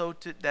 but also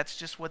that's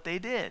just what they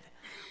did.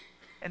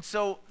 And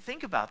so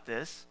think about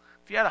this.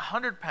 If you had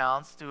 100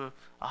 pounds to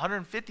a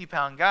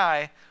 150-pound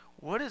guy,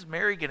 what is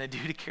Mary going to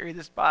do to carry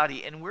this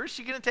body, and where is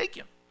she going to take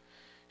him?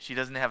 She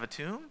doesn't have a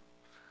tomb.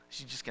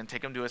 She's just going to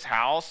take him to his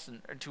house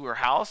or to her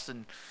house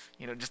and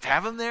just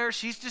have him there.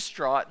 She's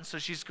distraught, and so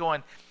she's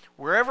going,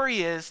 "Wherever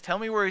he is, tell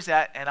me where he's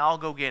at, and I'll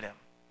go get him.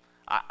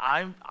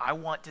 I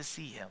want to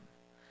see him."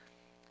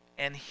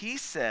 And he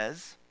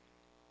says,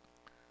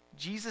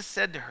 Jesus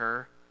said to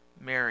her,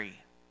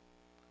 "Mary."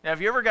 Now,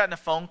 have you ever gotten a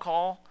phone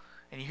call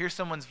and you hear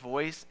someone's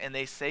voice and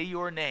they say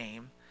your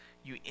name,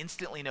 you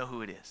instantly know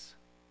who it is?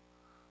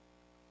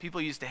 People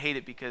used to hate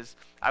it because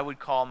I would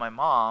call my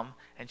mom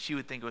and she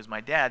would think it was my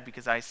dad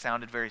because I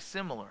sounded very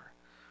similar.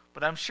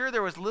 But I'm sure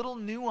there was little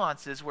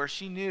nuances where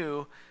she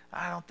knew,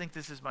 I don't think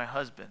this is my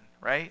husband,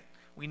 right?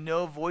 We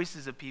know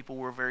voices of people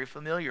we're very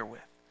familiar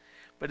with.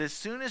 But as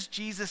soon as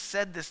Jesus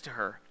said this to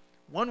her,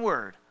 one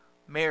word,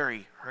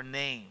 Mary, her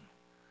name,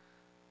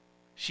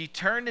 she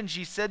turned and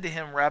she said to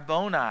him,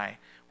 "Rabboni,"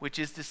 which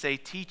is to say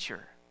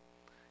teacher.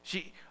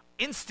 She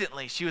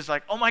was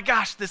like, "Oh my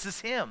gosh, this is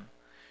him."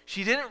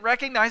 She didn't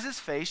recognize his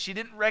face. She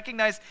didn't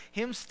recognize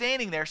him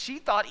standing there. She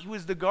thought he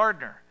was the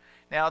gardener.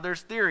 Now,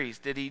 there's theories.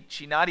 Did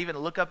she not even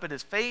look up at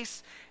his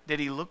face? Did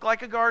he look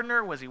like a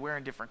gardener? Was he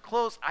wearing different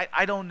clothes?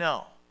 I don't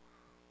know.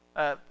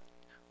 But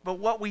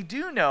what we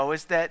do know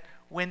is that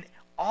when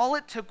all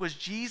it took was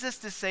Jesus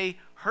to say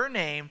her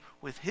name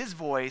with his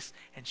voice,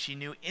 and she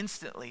knew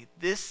instantly,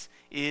 this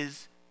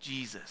is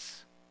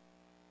Jesus.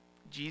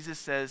 Jesus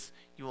says,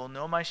 "You will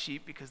know my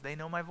sheep because they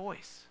know my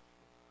voice."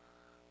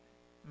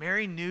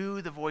 Mary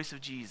knew the voice of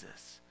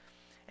Jesus.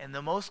 And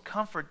the most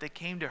comfort that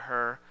came to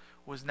her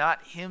was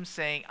not him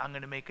saying, "I'm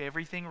going to make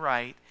everything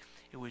right."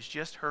 It was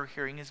just her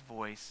hearing his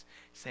voice,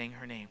 saying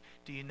her name.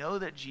 Do you know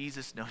that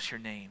Jesus knows your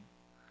name?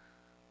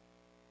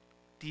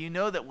 Do you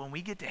know that when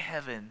we get to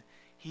heaven,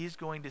 he is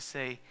going to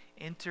say,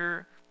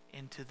 "Enter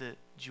into the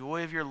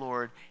joy of your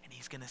Lord," and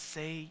he's going to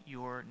say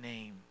your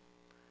name?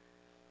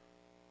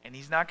 And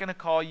he's not going to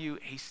call you,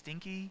 hey,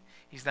 stinky.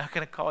 He's not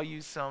going to call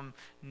you some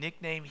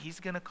nickname. He's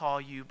going to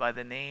call you by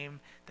the name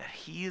that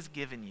he has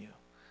given you.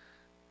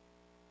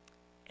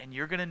 And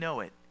you're going to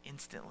know it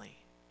instantly.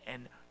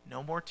 And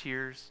no more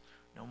tears,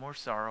 no more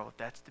sorrow.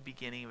 That's the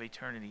beginning of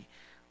eternity.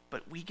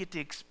 But we get to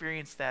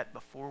experience that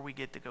before we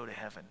get to go to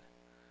heaven.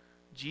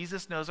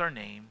 Jesus knows our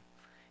name.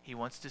 He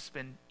wants to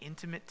spend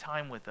intimate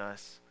time with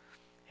us.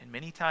 And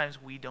many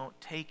times we don't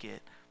take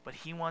it, but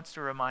he wants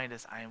to remind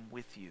us, I am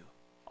with you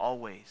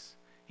always.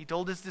 He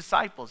told his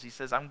disciples, he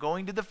says, I'm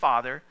going to the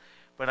Father,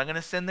 but I'm going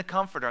to send the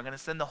Comforter. I'm going to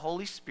send the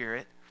Holy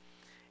Spirit.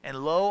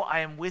 And lo, I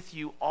am with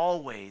you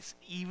always,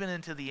 even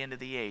until the end of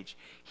the age.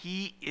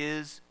 He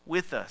is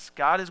with us.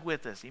 God is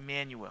with us,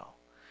 Emmanuel.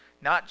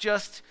 Not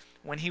just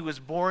when he was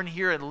born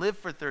here and lived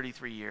for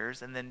 33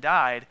 years and then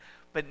died,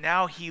 but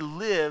now he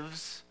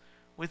lives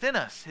within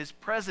us. His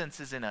presence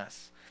is in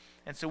us.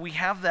 And so we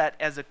have that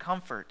as a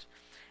comfort.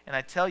 And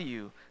I tell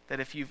you that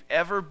if you've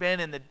ever been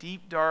in the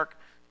deep, dark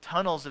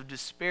tunnels of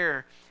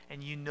despair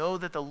and you know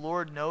that the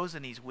Lord knows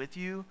and he's with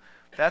you,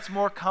 that's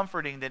more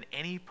comforting than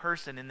any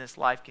person in this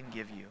life can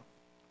give you.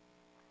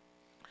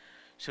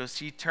 So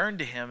she turned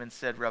to him and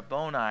said,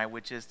 Rabboni,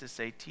 which is to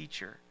say,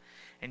 teacher.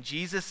 And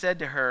Jesus said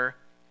to her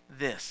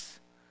this,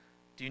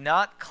 do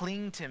not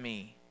cling to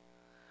me,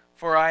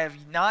 for I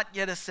have not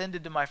yet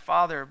ascended to my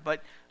Father,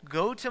 but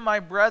go to my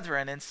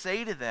brethren and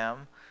say to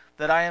them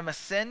that I am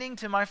ascending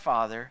to my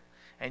Father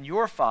and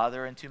your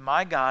Father, and to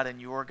my God and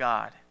your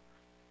God.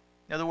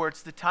 In other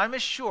words, the time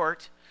is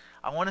short.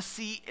 I want to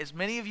see as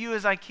many of you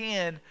as I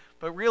can,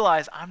 but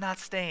realize I'm not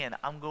staying.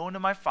 I'm going to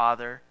my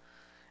Father,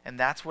 and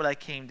that's what I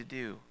came to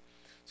do.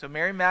 So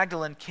Mary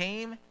Magdalene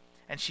came,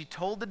 and she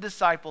told the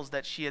disciples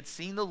that she had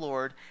seen the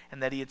Lord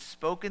and that he had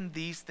spoken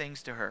these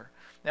things to her.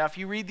 Now, if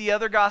you read the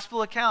other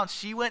gospel accounts,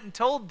 she went and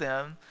told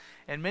them,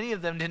 and many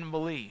of them didn't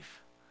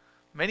believe.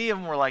 Many of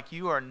them were like,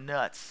 you are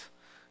nuts.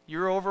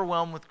 You're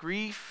overwhelmed with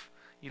grief.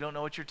 You don't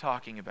know what you're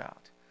talking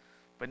about.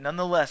 But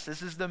nonetheless,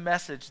 this is the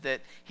message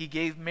that he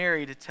gave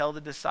Mary to tell the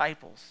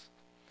disciples.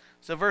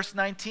 So verse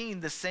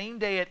 19, the same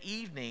day at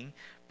evening,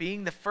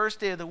 being the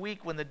first day of the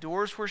week when the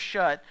doors were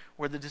shut,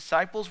 where the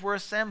disciples were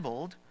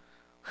assembled.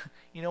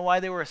 You know why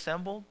they were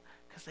assembled?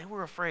 Because they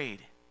were afraid.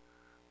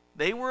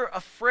 They were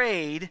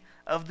afraid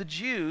of the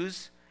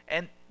Jews,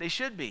 and they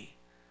should be,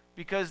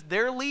 because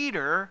their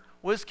leader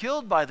was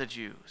killed by the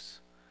Jews.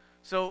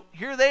 So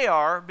here they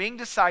are, being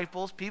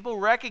disciples. People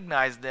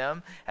recognized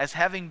them as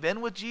having been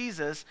with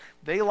Jesus.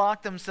 They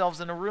locked themselves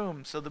in a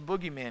room so the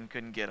boogeyman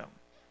couldn't get them.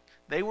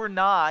 They were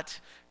not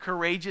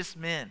courageous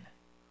men.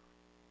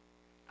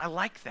 I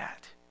like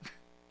that.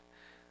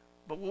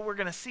 But what we're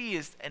going to see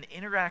is an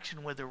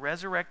interaction with the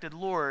resurrected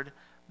Lord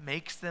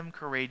makes them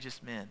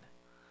courageous men.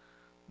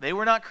 They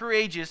were not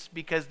courageous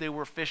because they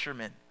were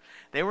fishermen.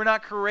 They were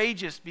not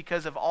courageous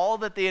because of all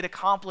that they had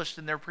accomplished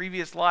in their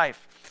previous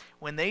life.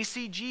 When they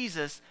see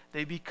Jesus,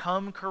 they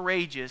become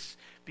courageous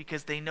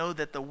because they know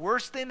that the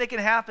worst thing that can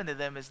happen to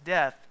them is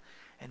death,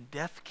 and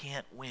death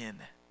can't win.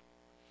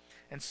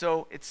 And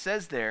so it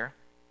says there,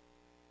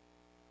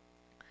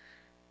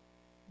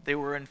 they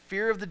were in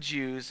fear of the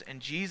Jews, and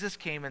Jesus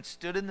came and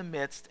stood in the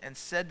midst and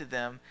said to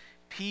them,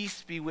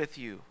 peace be with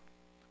you.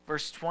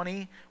 Verse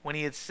 20, when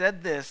he had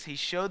said this, he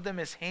showed them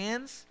his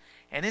hands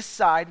and his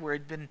side where he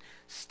had been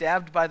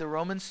stabbed by the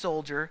Roman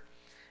soldier.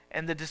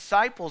 And the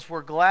disciples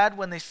were glad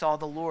when they saw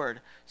the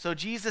Lord. So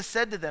Jesus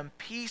said to them,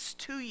 peace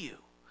to you.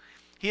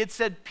 He had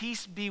said,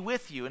 peace be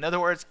with you. In other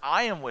words,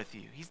 I am with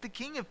you. He's the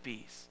King of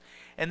peace.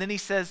 And then he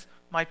says,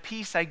 my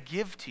peace I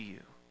give to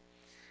you.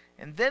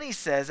 And then he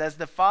says, as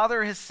the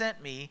Father has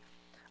sent me,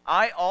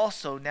 I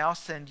also now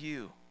send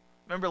you.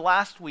 Remember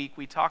last week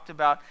we talked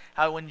about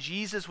how when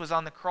Jesus was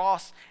on the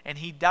cross and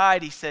he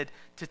died, he said,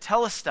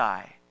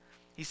 tetelestai.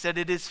 He said,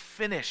 it is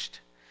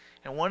finished.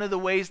 And one of the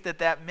ways that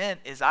that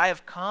meant is I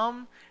have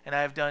come and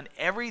I have done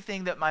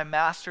everything that my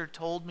master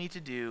told me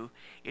to do.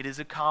 It is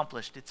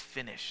accomplished. It's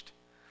finished.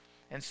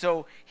 And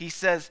so he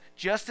says,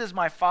 just as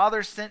my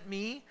Father sent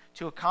me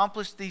to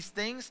accomplish these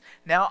things,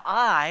 now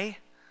I,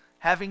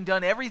 having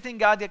done everything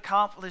God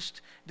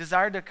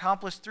desired to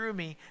accomplish through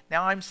me,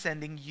 now I'm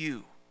sending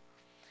you.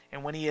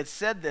 And when he had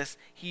said this,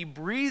 he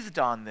breathed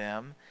on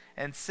them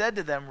and said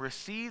to them,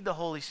 receive the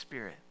Holy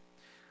Spirit.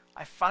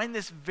 I find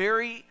this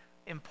very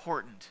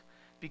important.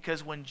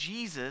 Because when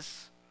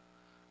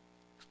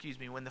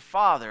the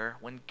Father,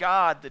 when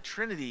God, the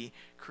Trinity,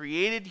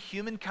 created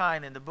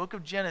humankind in the book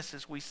of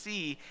Genesis, we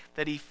see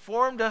that he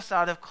formed us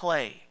out of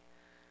clay.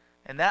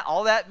 And that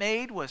all that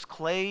made was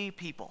clay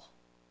people.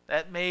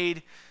 That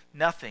made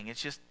nothing.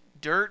 It's just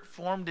dirt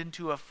formed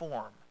into a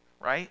form,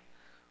 right?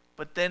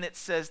 But then it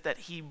says that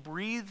he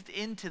breathed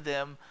into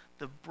them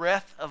the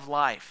breath of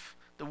life.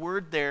 The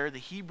word there, the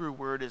Hebrew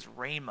word, is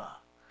rhema.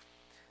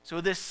 So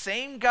this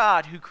same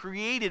God who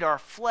created our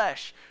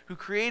flesh, who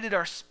created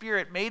our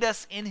spirit, made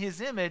us in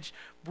his image,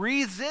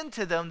 breathes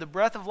into them the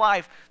breath of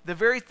life, the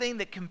very thing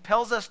that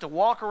compels us to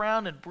walk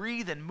around and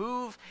breathe and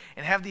move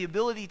and have the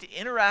ability to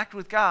interact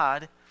with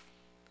God.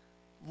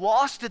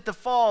 lost at the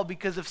fall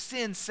because of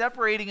sin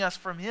separating us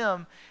from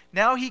him.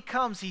 Now he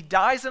comes, he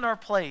dies in our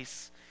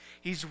place.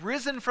 He's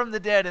risen from the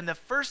dead, and the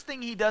first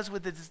thing he does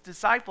with his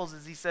disciples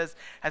is he says,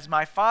 as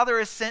my Father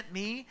has sent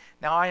me,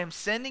 now I am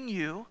sending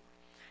you.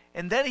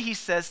 And then he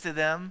says to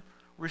them,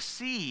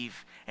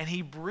 receive. And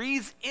he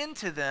breathes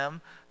into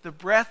them the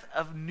breath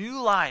of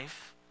new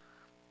life.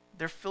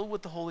 They're filled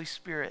with the Holy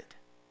Spirit.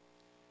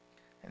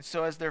 And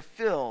so as they're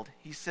filled,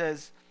 he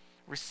says,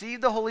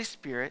 receive the Holy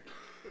Spirit.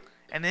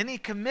 And then he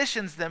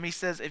commissions them. He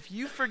says, if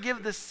you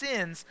forgive the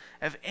sins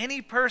of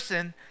any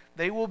person,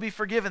 they will be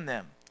forgiven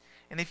them.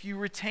 And if you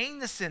retain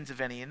the sins of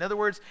any, in other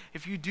words,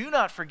 if you do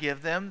not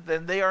forgive them,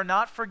 then they are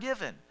not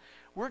forgiven.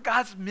 We're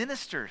God's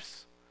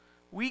ministers.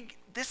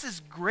 This is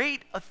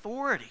great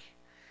authority.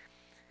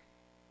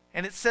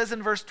 And it says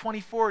in verse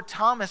 24,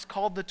 Thomas,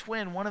 called the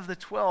twin, one of the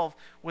 12,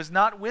 was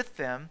not with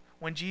them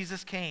when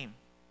Jesus came.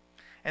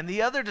 And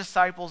the other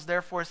disciples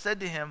therefore said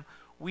to him,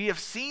 we have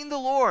seen the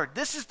Lord.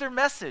 This is their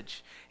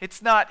message.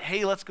 It's not,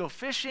 hey, let's go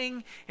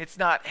fishing. It's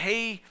not,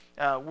 hey,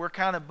 we're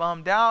kind of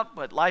bummed out,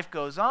 but life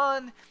goes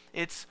on.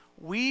 It's,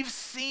 we've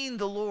seen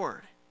the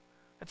Lord.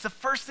 That's the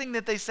first thing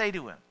that they say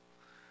to him.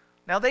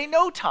 Now they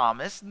know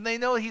Thomas, and they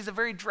know he's a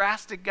very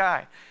drastic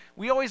guy.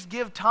 We always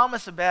give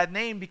Thomas a bad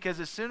name because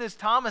as soon as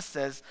Thomas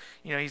says,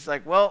 he's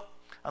like, well,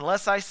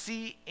 unless I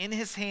see in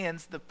his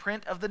hands the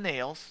print of the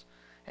nails,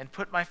 and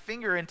put my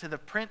finger into the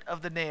print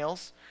of the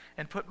nails,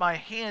 and put my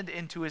hand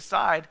into his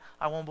side,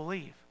 I won't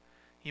believe.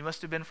 He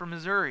must have been from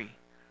Missouri.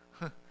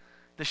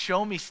 The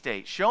show me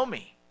state. Show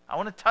me. I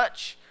want to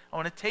touch. I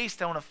want to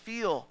taste. I want to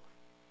feel.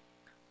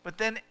 But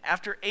then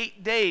after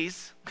 8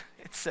 days,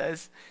 it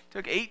says, it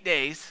took 8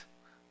 days,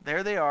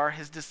 there they are.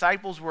 His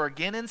disciples were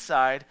again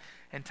inside,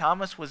 and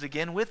Thomas was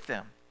again with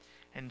them.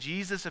 And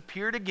Jesus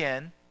appeared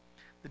again.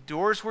 The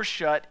doors were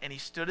shut, and he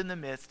stood in the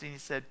midst, and he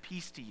said,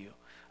 peace to you.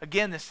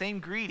 Again, the same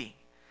greeting.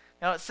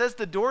 Now it says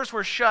the doors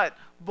were shut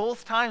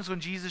both times when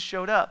Jesus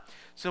showed up.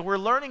 So we're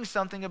learning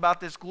something about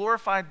this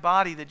glorified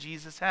body that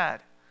Jesus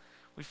had.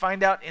 We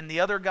find out in the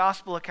other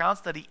gospel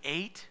accounts that he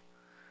ate,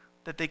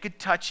 that they could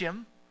touch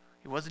him.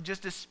 He wasn't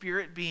just a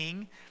spirit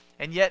being.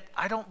 And yet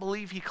I don't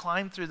believe he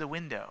climbed through the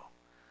window.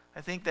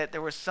 I think that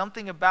there was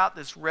something about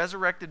this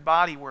resurrected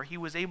body where he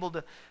was able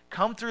to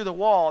come through the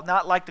wall,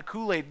 not like the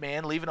Kool-Aid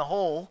man leaving a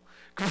hole.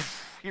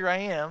 Here I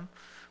am.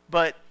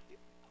 But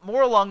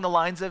more along the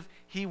lines of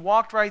he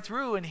walked right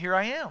through and here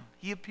I am.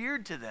 He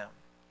appeared to them.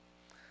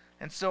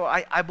 And so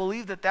I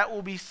believe that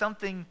will be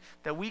something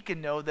that we can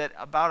know that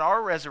about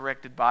our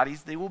resurrected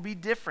bodies, they will be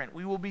different.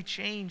 We will be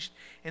changed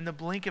in the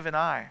blink of an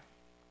eye.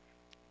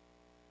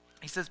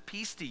 He says,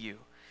 peace to you.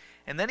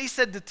 And then he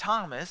said to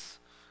Thomas,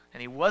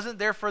 and he wasn't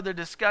there for the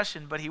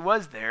discussion, but he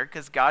was there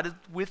because God is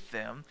with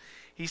them.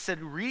 He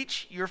said,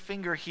 reach your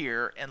finger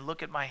here and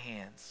look at my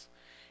hands.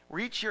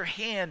 Reach your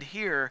hand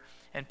here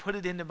and put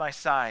it into my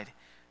side.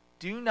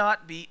 Do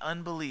not be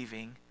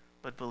unbelieving,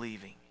 but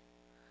believing.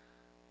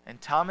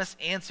 And Thomas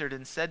answered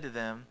and said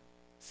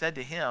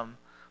to him,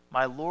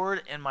 my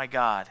Lord and my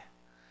God.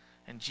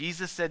 And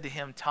Jesus said to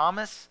him,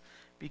 Thomas,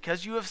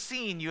 because you have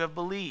seen, you have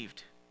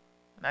believed.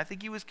 And I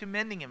think he was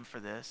commending him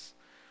for this.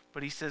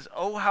 But he says,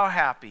 oh, how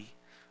happy.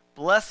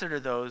 Blessed are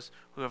those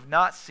who have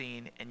not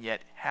seen and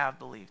yet have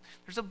believed.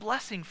 There's a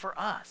blessing for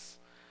us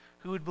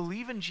who would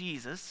believe in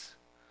Jesus.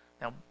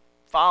 Now,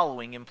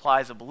 following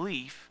implies a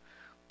belief,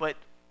 but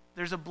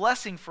there's a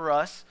blessing for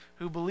us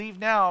who believe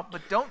now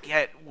but don't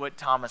get what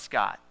Thomas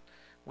got.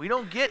 We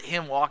don't get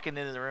him walking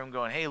into the room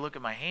going, hey, look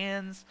at my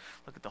hands,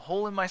 look at the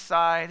hole in my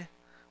side.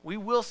 We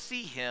will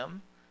see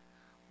him,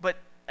 but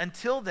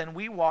until then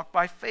we walk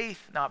by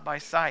faith, not by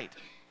sight.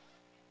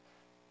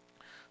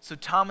 So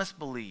Thomas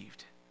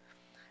believed.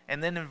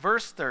 And then in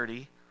verse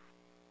 30,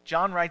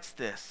 John writes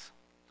this,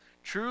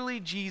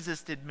 truly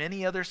Jesus did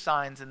many other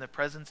signs in the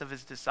presence of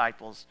his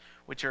disciples,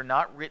 which are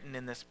not written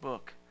in this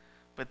book.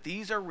 But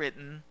these are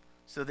written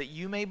so that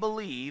you may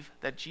believe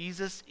that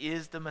Jesus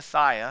is the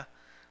Messiah,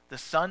 the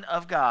Son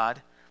of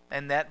God,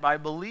 and that by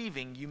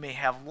believing you may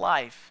have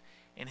life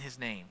in his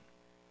name.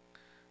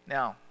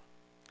 Now,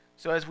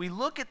 so as we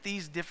look at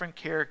these different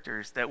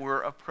characters that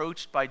were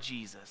approached by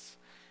Jesus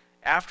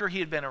after he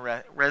had been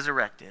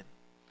resurrected,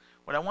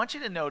 what I want you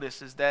to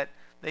notice is that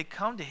they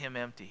come to him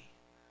empty.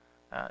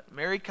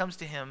 Mary comes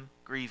to him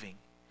grieving.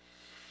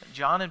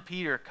 John and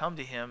Peter come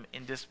to him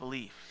in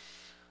disbelief.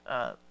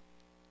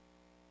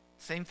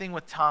 Same thing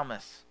with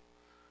Thomas.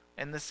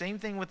 And the same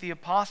thing with the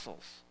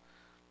apostles.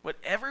 But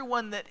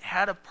everyone that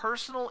had a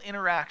personal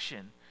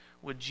interaction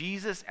with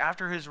Jesus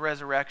after his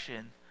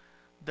resurrection,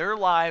 their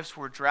lives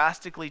were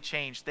drastically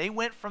changed. They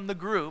went from the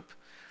group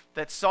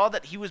that saw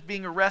that he was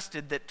being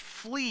arrested, that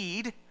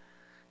fled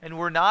and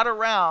were not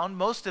around,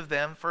 most of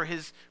them, for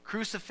his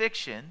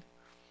crucifixion.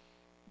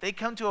 They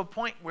come to a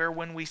point where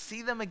when we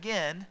see them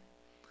again,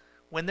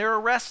 when they're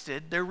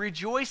arrested, they're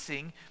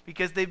rejoicing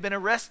because they've been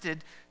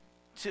arrested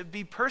to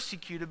be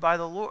persecuted by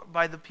the Lord,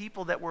 by the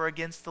people that were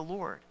against the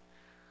Lord.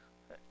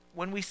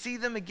 when we see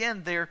them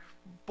again, they're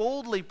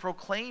boldly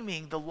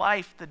proclaiming the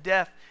life, the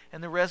death,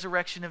 and the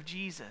resurrection of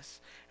Jesus.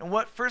 And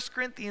what 1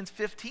 Corinthians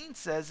 15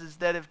 says is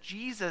that if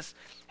Jesus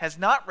has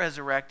not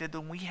resurrected,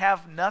 then we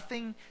have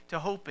nothing to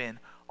hope in.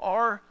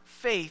 Our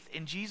faith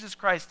in Jesus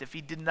Christ, if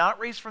he did not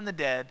raise from the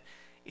dead,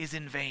 is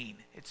in vain.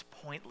 It's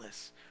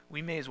pointless.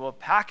 We may as well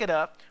pack it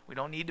up. We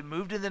don't need to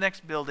move to the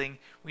next building.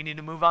 We need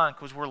to move on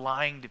because we're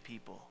lying to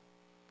people.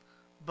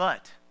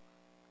 But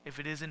if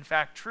it is in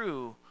fact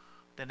true,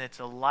 then it's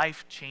a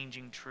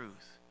life-changing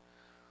truth.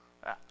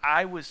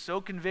 I was so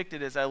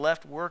convicted as I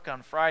left work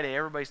on Friday.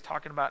 Everybody's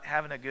talking about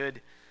having a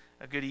good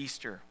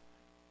Easter.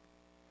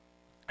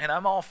 And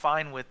I'm all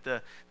fine with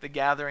the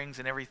gatherings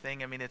and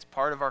everything. I mean, it's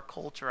part of our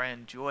culture. I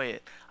enjoy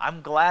it.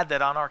 I'm glad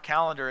that on our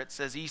calendar it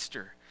says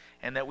Easter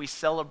and that we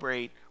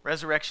celebrate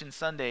Resurrection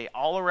Sunday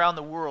all around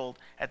the world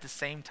at the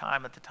same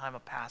time, at the time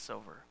of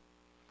Passover.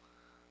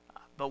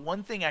 But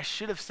one thing I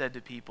should have said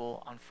to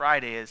people on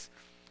Friday is,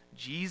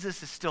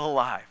 Jesus is still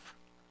alive.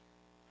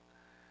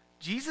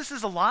 Jesus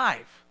is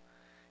alive.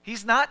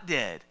 He's not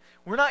dead.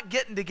 We're not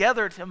getting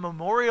together to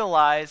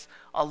memorialize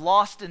a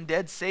lost and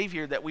dead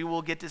Savior that we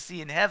will get to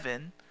see in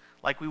heaven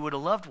like we would a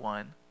loved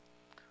one.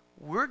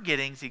 We're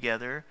getting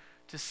together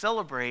to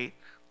celebrate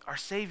our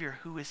Savior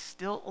who is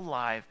still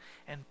alive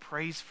and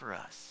prays for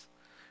us,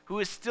 who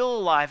is still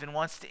alive and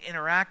wants to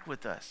interact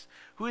with us,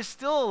 who is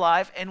still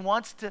alive and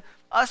wants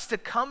us to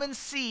come and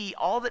see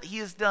all that he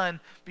has done,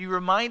 be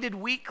reminded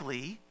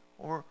weekly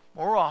or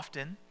more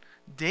often,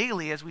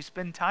 daily as we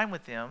spend time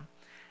with him,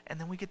 and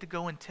then we get to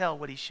go and tell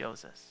what he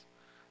shows us.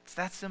 It's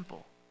that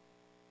simple.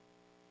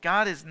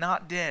 God is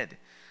not dead.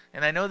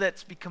 And I know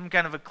that's become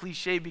kind of a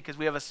cliche because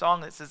we have a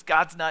song that says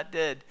God's not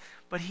dead,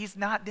 but he's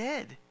not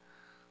dead.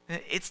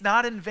 It's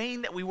not in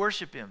vain that we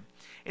worship him.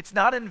 It's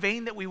not in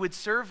vain that we would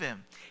serve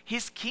him.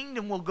 His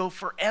kingdom will go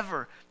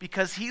forever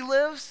because he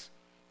lives,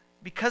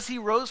 because he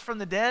rose from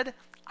the dead,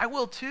 I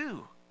will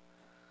too.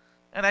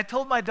 And I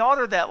told my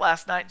daughter that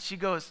last night, and she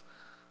goes,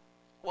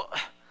 well,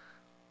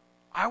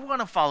 I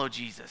want to follow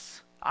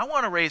Jesus. I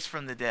want to raise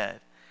from the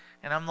dead.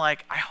 And I'm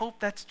like, I hope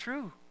that's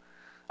true.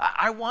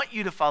 I want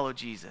you to follow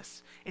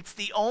Jesus. It's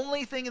the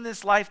only thing in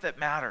this life that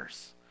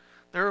matters.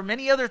 There are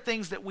many other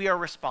things that we are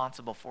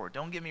responsible for.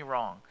 Don't get me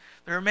wrong.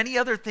 There are many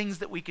other things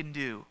that we can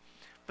do.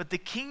 But the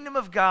kingdom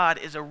of God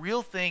is a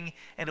real thing,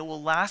 and it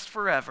will last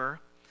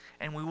forever.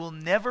 And we will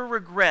never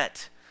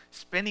regret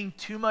spending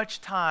too much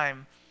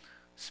time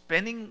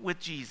spending with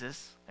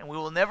Jesus. And we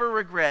will never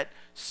regret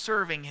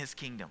serving his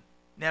kingdom.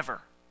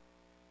 Never.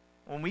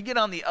 When we get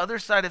on the other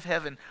side of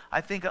heaven,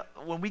 I think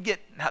when we get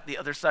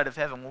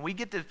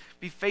to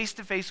be face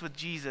to face with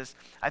Jesus,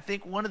 I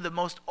think one of the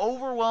most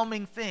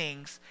overwhelming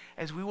things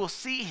is we will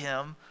see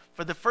him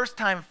for the first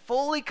time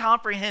fully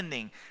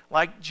comprehending,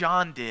 like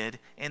John did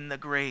in the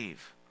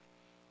grave.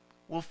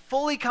 We'll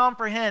fully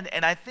comprehend,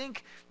 and I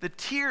think the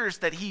tears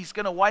that he's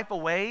going to wipe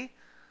away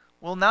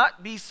will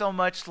not be so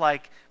much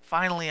like,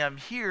 finally I'm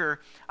here.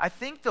 I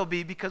think they'll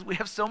be because we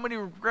have so many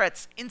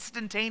regrets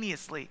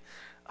instantaneously.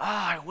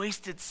 I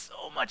wasted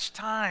so much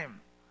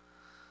time.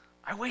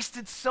 I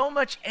wasted so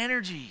much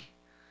energy.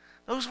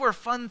 Those were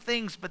fun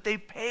things, but they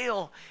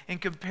pale in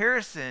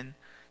comparison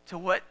to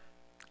what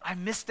I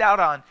missed out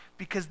on,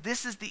 because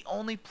this is the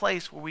only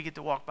place where we get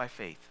to walk by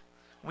faith.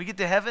 When we get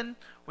to heaven,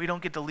 we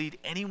don't get to lead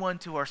anyone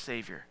to our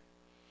Savior.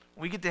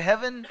 When we get to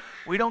heaven,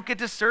 we don't get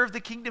to serve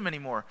the kingdom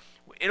anymore.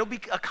 It'll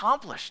be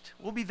accomplished.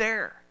 We'll be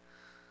there.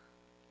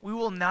 We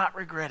will not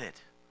regret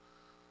it.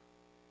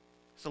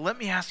 So let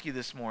me ask you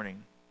this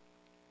morning,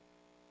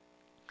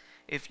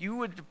 if you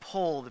would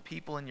poll the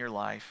people in your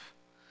life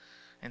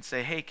and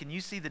say, hey, can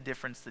you see the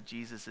difference that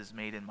Jesus has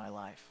made in my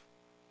life?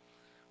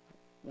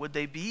 Would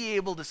they be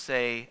able to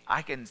say,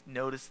 I can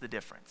notice the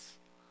difference?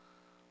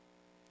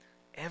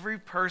 Every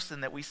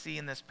person that we see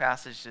in this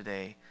passage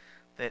today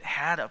that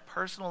had a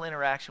personal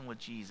interaction with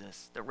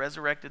Jesus, the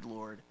resurrected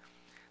Lord,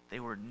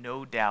 they were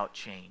no doubt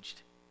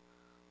changed.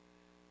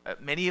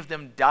 Many of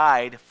them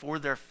died for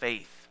their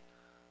faith.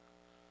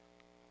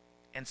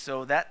 And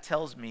so that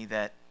tells me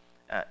that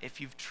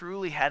if you've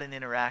truly had an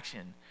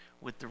interaction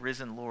with the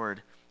risen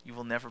Lord, you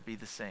will never be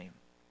the same.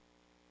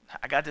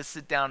 I got to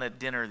sit down at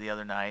dinner the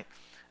other night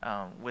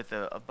with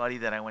a buddy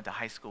that I went to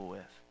high school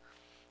with.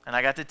 And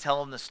I got to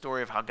tell him the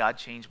story of how God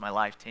changed my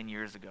life 10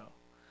 years ago.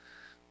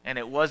 And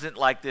it wasn't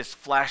like this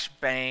flash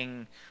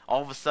bang,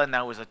 all of a sudden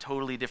I was a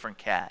totally different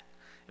cat.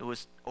 It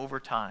was over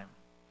time.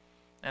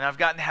 And I've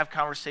gotten to have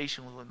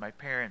conversations with my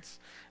parents,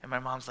 and my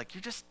mom's like,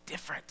 you're just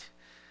different.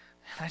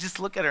 And I just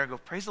look at her and go,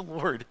 praise the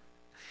Lord.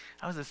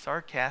 I was a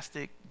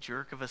sarcastic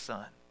jerk of a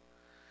son,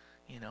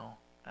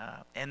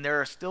 and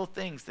there are still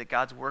things that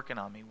God's working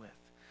on me with.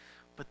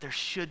 But there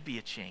should be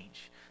a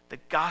change. The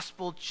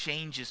gospel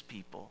changes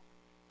people.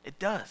 It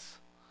does.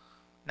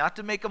 Not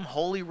to make them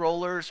holy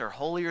rollers or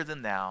holier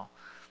than thou.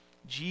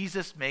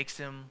 Jesus makes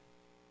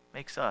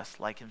us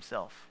like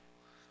himself.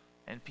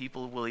 And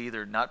people will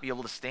either not be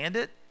able to stand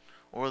it,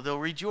 or they'll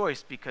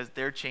rejoice because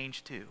they're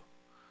changed too.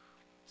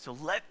 So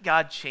let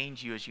God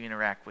change you as you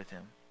interact with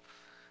him.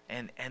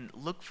 and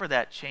look for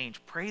that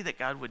change. Pray that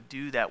God would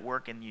do that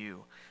work in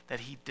you that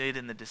he did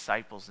in the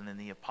disciples and in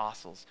the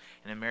apostles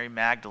and in Mary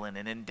Magdalene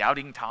and in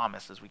Doubting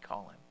Thomas, as we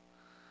call him.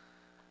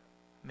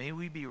 May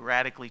we be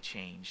radically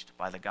changed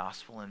by the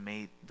gospel, and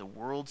may the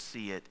world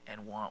see it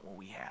and want what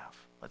we have.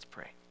 Let's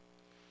pray.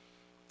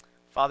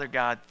 Father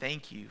God,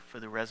 thank you for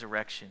the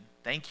resurrection.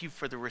 Thank you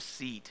for the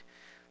receipt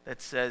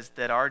that says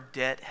that our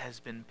debt has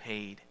been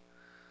paid,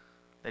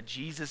 that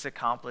Jesus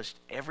accomplished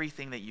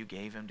everything that you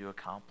gave him to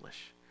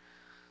accomplish,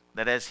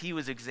 that as he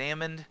was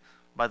examined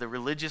by the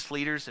religious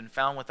leaders and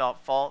found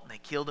without fault, and they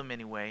killed him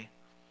anyway,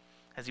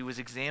 as he was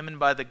examined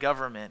by the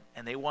government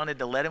and they wanted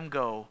to let him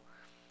go,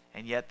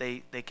 and yet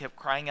they kept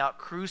crying out,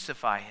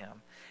 crucify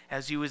him,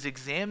 as he was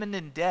examined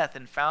in death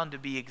and found to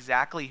be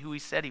exactly who he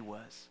said he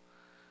was.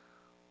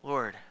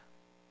 Lord,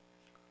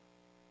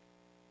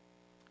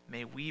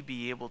 may we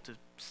be able to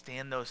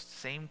stand those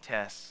same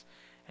tests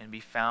and be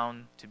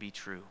found to be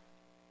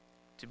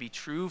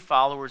true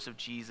followers of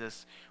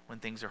Jesus when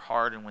things are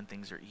hard and when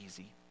things are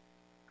easy.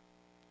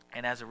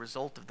 And as a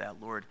result of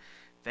that, Lord,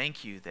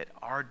 thank you that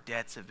our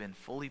debts have been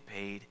fully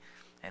paid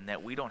and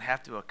that we don't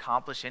have to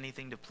accomplish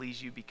anything to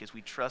please you because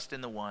we trust in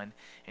the one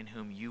in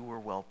whom you were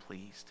well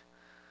pleased.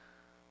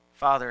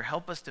 Father,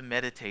 help us to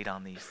meditate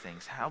on these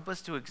things. Help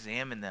us to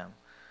examine them.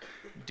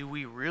 Do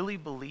we really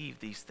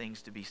believe these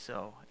things to be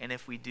so? And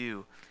if we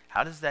do,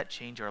 how does that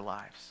change our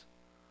lives?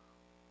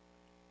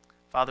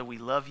 Father, we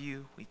love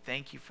you. We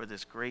thank you for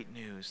this great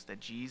news that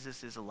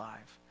Jesus is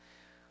alive.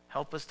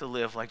 Help us to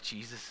live like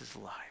Jesus is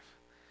alive.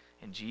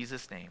 In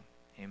Jesus' name,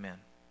 amen.